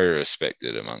 He's very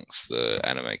respected amongst the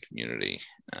anime community.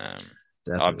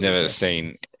 I've never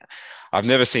seen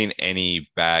any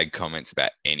bad comments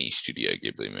about any Studio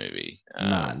Ghibli movie.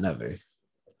 Never.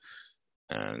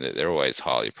 They're always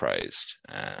highly praised.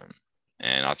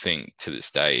 And I think to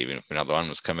this day, even if another one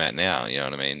was come out now, you know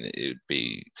what I mean, it would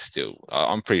be still,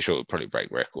 I'm pretty sure it would probably break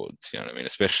records, you know what I mean,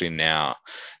 especially now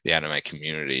the anime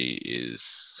community is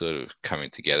sort of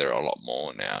coming together a lot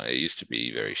more now. It used to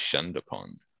be very shunned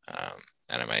upon,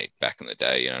 anime back in the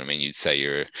day, you know what I mean? You'd say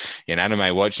you're an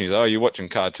anime watching, you're watching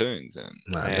cartoons. And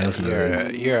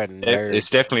you're a nerd. It's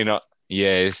definitely not.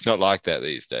 Yeah, it's not like that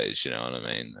these days, you know what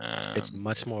I mean? It's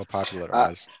much more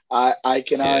popularized. I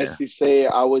can honestly say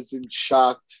I was in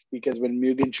shock because when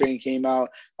Mugen Train came out,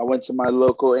 I went to my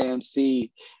local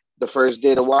AMC the first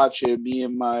day to watch it, me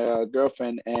and my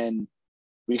girlfriend, and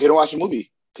we couldn't watch the movie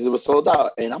because it was sold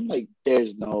out. And I'm like,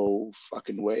 there's no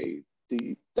fucking way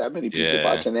that many people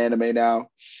watching anime now.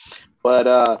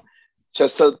 But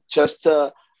just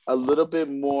a little bit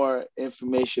more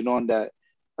information on that.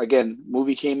 Again,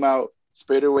 movie came out.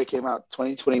 Spirited Away came out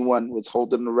 2021, was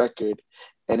holding the record,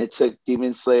 and it took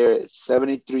Demon Slayer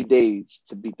 73 days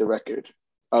to beat the record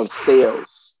of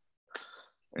sales.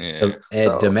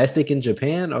 Domestic in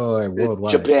Japan or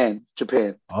worldwide?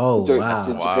 Japan. Oh, wow.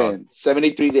 Japan,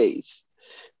 73 days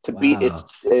to beat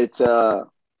its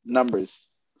numbers.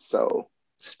 So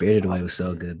Spirited Away was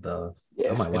so good, though.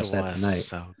 Yeah, I might watch that tonight.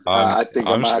 So I think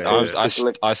I might have to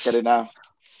look at it now.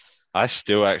 I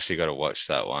still actually got to watch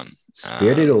that one.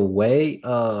 Spirited Away.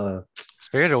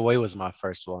 Spirited Away was my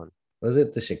first one. Was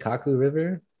it the Shikaku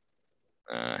River?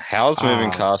 Howl's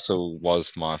Moving Castle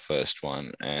was my first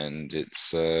one, and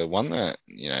it's one that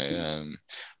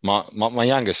my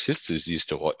younger sisters used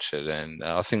to watch it, and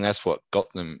I think that's what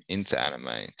got them into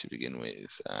anime to begin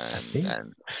with,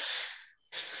 and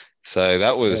so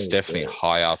that was definitely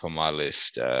high up on my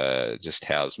list. Just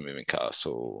Howl's Moving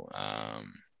Castle.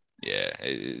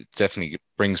 It definitely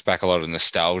brings back a lot of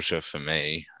nostalgia for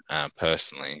me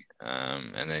personally.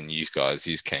 And then you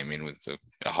came in with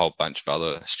a whole bunch of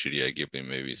other Studio Ghibli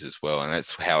movies as well, and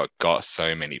that's how it got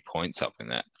so many points up in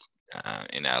that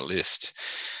in our list.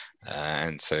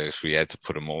 And so we had to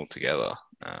put them all together.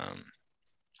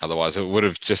 Otherwise, it would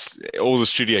have just all the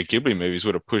Studio Ghibli movies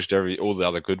would have pushed all the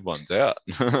other good ones out.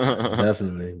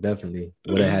 Definitely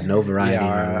would have had no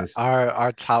variety.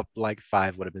 Our top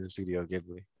 5 would have been Studio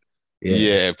Ghibli.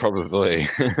 Yeah, probably.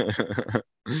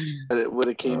 But it would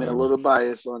have came in a little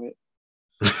bias on it.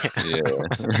 Yeah.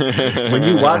 when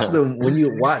you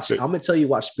watch, I'm gonna tell you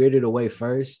watch Spirited Away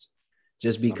first,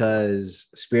 just because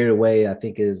Spirited Away I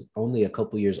think is only a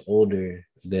couple years older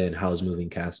than Howl's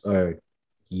Moving Castle, or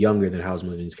younger than Howl's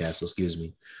Moving Castle, excuse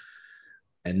me.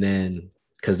 And then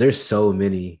because there's so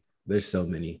many,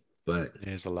 but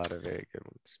there's a lot of very good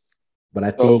ones. But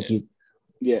I think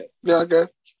okay.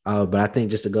 But I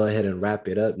think just to go ahead and wrap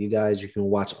it up, you guys, you can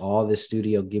watch all the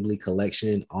Studio Ghibli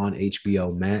collection on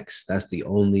HBO Max. That's the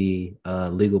only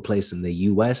legal place in the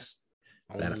US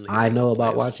that I know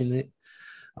about watching it.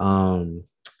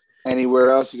 Anywhere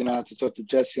else, you're gonna have to talk to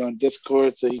Jesse on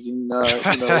Discord so you can,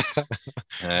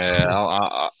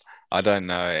 I don't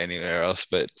know anywhere else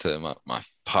but my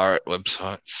pirate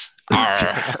websites.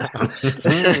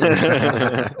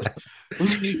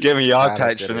 Give me your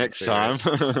page for next time.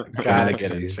 Gotta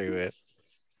get into it.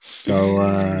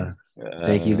 So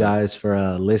Thank you guys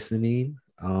for listening.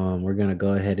 We're gonna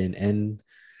go ahead and end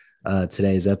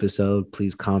today's episode.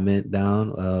 Please comment down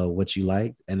what you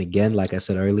liked, and again, like I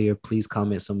said earlier, please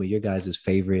comment some of your guys'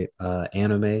 favorite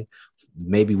anime.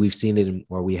 Maybe we've seen it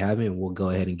or we haven't. We'll go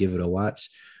ahead and give it a watch.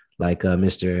 Like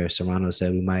Mr. Serrano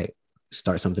said, we might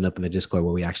start something up in the Discord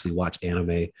where we actually watch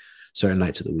anime certain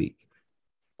nights of the week.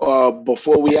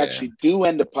 Before we actually do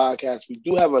end the podcast, we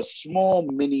do have a small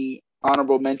mini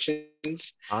honorable mentions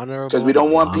because we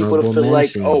don't want people to feel like,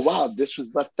 oh wow, this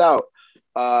was left out.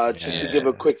 Just to give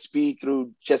a quick speed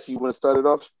through. Jesse, you want to start it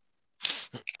off?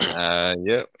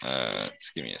 Yep.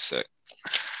 Just give me a sec.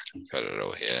 Got it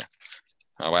all here.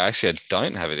 Oh, well, actually, I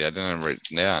don't have it here. I don't have it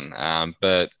written down.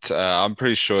 But I'm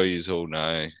pretty sure you all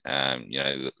know,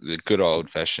 the good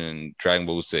old-fashioned Dragon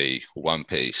Ball Z, One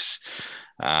Piece.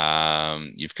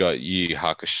 You've got Yu Yu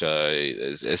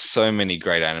Hakusho. There's so many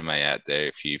great anime out there.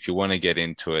 If you want to get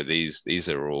into it, these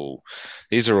are all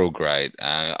great.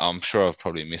 I'm sure I've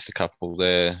probably missed a couple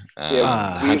there.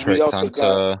 Hunter we x also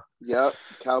Hunter. Got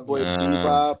Cowboy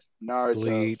Bebop, Naruto,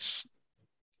 Bleach.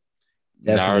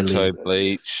 Definitely. Naruto,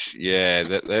 Bleach, yeah,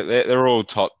 they're all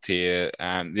top tier.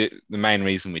 The main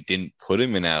reason we didn't put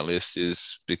them in our list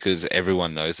is because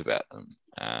everyone knows about them.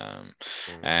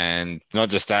 And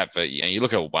not just that, but you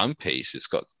look at One Piece, it's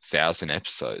got 1,000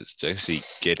 episodes. To actually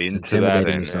get into that,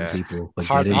 and some people, but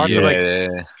hard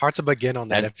to begin on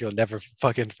that if you'll never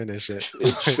fucking finish it.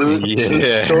 True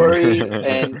story,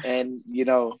 and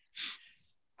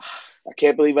I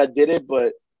can't believe I did it,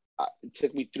 but it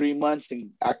took me 3 months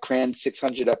and I crammed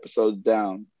 600 episodes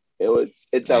down.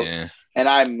 It's out, and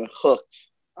I'm hooked.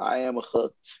 I am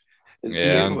hooked.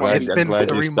 I'm glad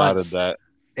you started that.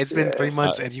 It's been 3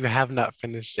 months and you have not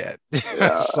finished yet. I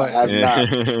have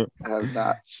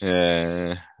not.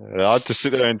 Yeah, I had to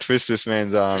sit there and twist this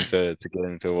man's arm to get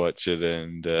him to watch it,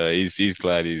 and he's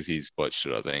glad he's watched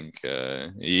it. I think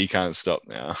he can't stop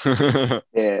now.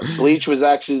 Yeah, Bleach was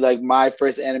actually like my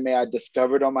first anime I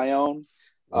discovered on my own.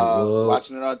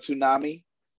 Watching it on Toonami,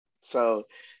 so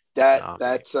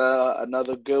that's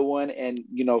another good one. And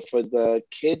for the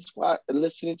kids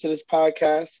listening to this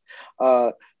podcast,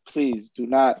 please do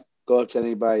not go up to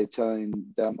anybody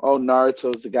telling them, "Oh,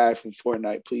 Naruto's the guy from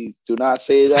Fortnite." Please do not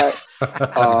say that.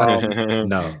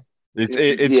 No, it's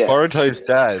Boruto's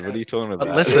dad. What are you talking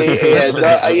about? Listen,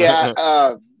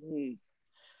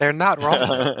 they're not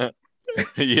wrong.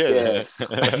 Yeah.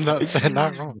 They're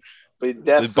not wrong. But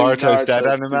definitely Boruto's dad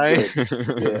anime.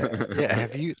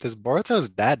 Does Boruto's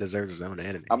dad deserves his own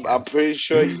anime? I'm pretty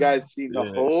sure you guys seen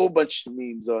a whole bunch of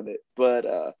memes on it, but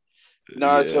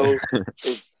Naruto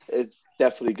it's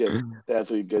definitely good.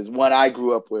 Definitely good. It's one I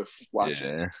grew up with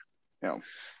watching. No,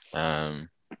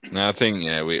 I think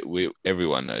we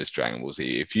everyone knows Dragon Ball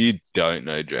Z. If you don't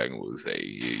know Dragon Ball Z,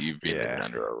 you've been living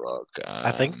under a rock.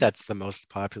 I think that's the most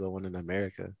popular one in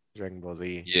America, Dragon Ball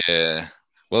Z. Yeah.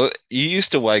 Well, you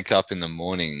used to wake up in the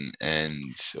morning I'm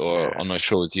not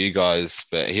sure with you guys,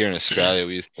 but here in Australia,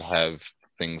 we used to have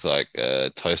things like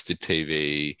Toasted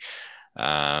TV,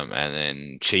 and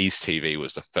then Cheese TV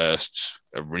was the first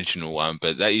original one,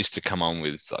 but that used to come on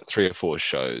with like 3 or 4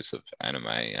 shows of anime.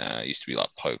 It used to be like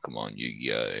Pokemon,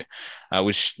 Yu-Gi-Oh,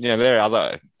 which there are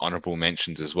other honorable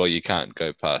mentions as well. You can't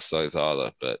go past those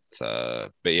either, but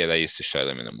yeah, they used to show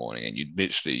them in the morning, and you'd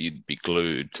be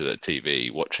glued to the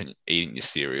TV eating your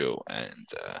cereal, and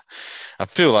I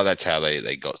feel like that's how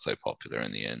they got so popular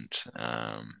in the end.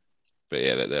 But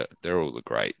yeah, they're all the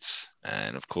greats.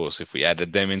 And of course, if we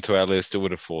added them into our list, it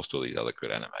would have forced all these other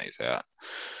good animes out.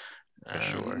 For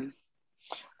sure.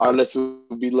 Our list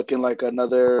would be looking like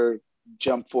another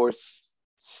Jump Force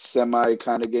semi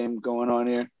kind of game going on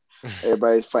here.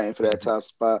 Everybody's fighting for that top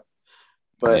spot.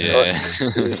 But yeah.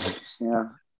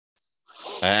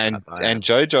 And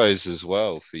JoJo's as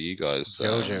well for you guys.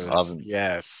 JoJo's,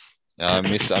 yes. I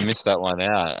missed that one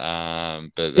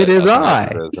out. But it is yeah.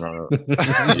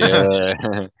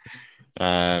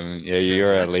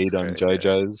 You're a lead on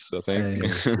JoJo's, I think.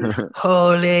 Hey.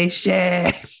 Holy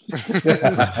shit!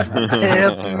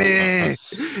 Help me!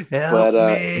 Help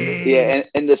me! Yeah, and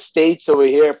in the States over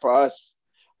here for us,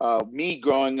 me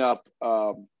growing up,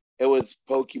 it was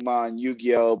Pokemon,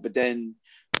 Yu-Gi-Oh, but then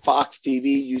Fox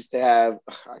TV used to have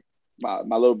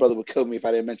my little brother would kill me if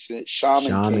I didn't mention it.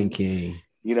 Shaman King.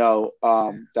 That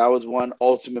was one.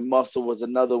 Ultimate Muscle was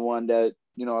another one that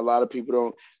a lot of people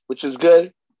don't, which is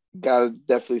good. Gotta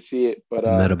definitely see it. But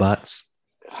Metabots.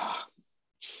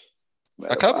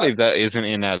 I can't believe that isn't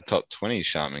in our top 20.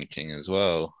 Shaman King as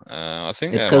well. I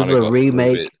think it's because the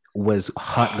remake was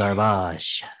hot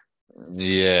garbage.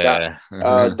 Yeah.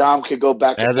 Dom could go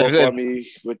back and Yeah, forth on me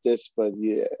with this, but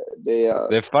yeah, they've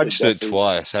they fudged it definitely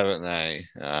twice, haven't they?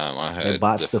 I They heard the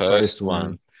botched the first first one,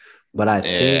 one. but I Yeah,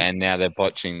 think and now they're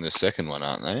botching the second one,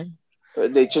 aren't they?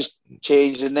 they just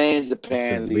changed the names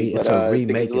apparently, but it's a I think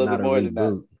it's a remake and little not bit a more than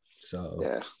that. reboot. So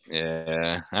Yeah.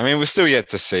 Yeah, I mean, we're still yet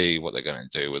to see what they're going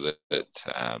to do with it,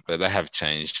 but they have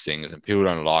changed things, and people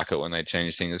don't like it when they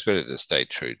change things. It's better to stay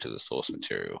true to the source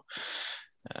material.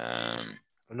 I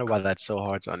don't know why that's so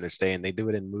hard to understand. They do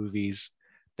it in movies,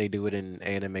 they do it in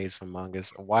animes from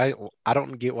mangas. Why? I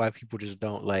don't get why people just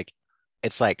don't like.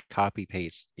 It's like copy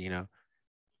paste, you know.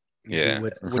 You do Yeah.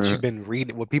 what you've been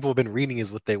reading. What people have been reading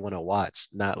is what they want to watch,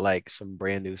 not like some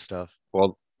brand new stuff.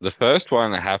 Well, the first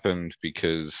one happened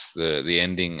because the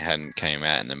ending hadn't came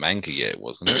out in the manga yet,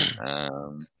 wasn't it?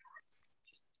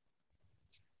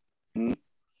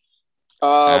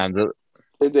 And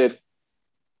It did.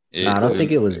 no, I don't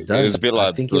think it was it was a done. bit I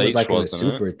like think it was Bleach, like in a wasn't it?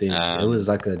 super thing. It was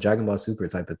like a Dragon Ball Super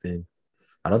type of thing.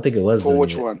 I don't think it was For done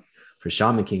which yet. one? For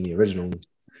Shaman King, the original one.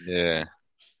 Yeah.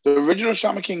 The original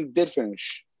Shaman King did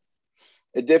finish.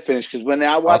 It did finish because when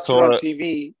I watched it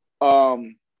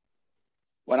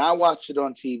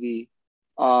on TV,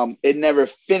 it never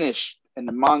finished, and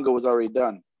the manga was already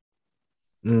done.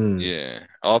 Yeah,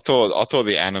 I thought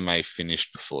the anime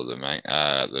finished before the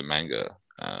manga,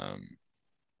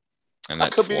 and that's I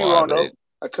could be why wrong though.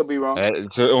 I could be wrong.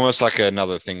 It's almost like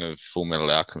another thing of Full Metal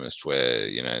Alchemist, where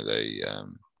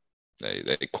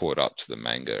they caught up to the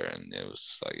manga, and it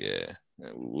was like, yeah,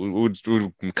 we'll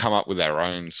come up with our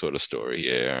own sort of story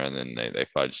here, and then they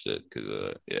fudged it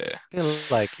because yeah. I feel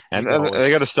like And you can always,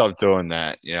 they got to stop doing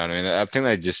that. You know what I mean? I think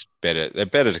they're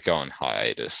better to go on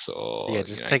hiatus, or yeah,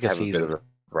 just take a have a bit of season. a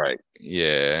break.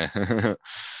 Yeah.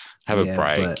 Have a Yeah,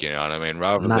 break, but you know what I mean?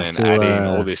 Rather not than to add in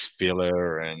all this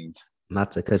filler and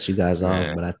not to cut you guys off,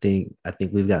 yeah, but I think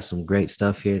we've got some great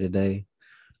stuff here today.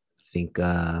 I think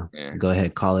yeah. go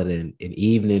ahead, call it an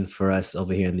evening for us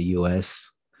over here in the US.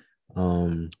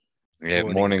 Yeah,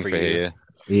 morning for you. here.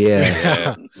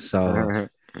 Yeah. So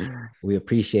we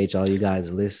appreciate all you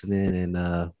guys listening,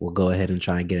 and we'll go ahead and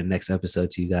try and get a next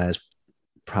episode to you guys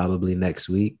probably next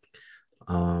week.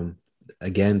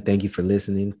 Again, thank you for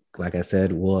listening. Like I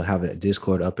said, we'll have a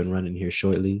Discord up and running here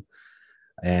shortly.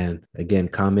 And again,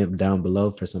 comment down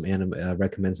below for some anime,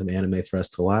 recommend some anime for us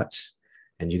to watch.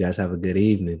 And you guys have a good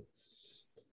evening.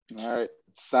 All right.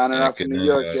 Signing off from New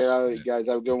York. Yeah, you guys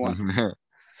have a good one.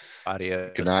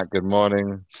 Adios. Good night, good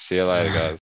morning. See you later,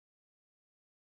 guys.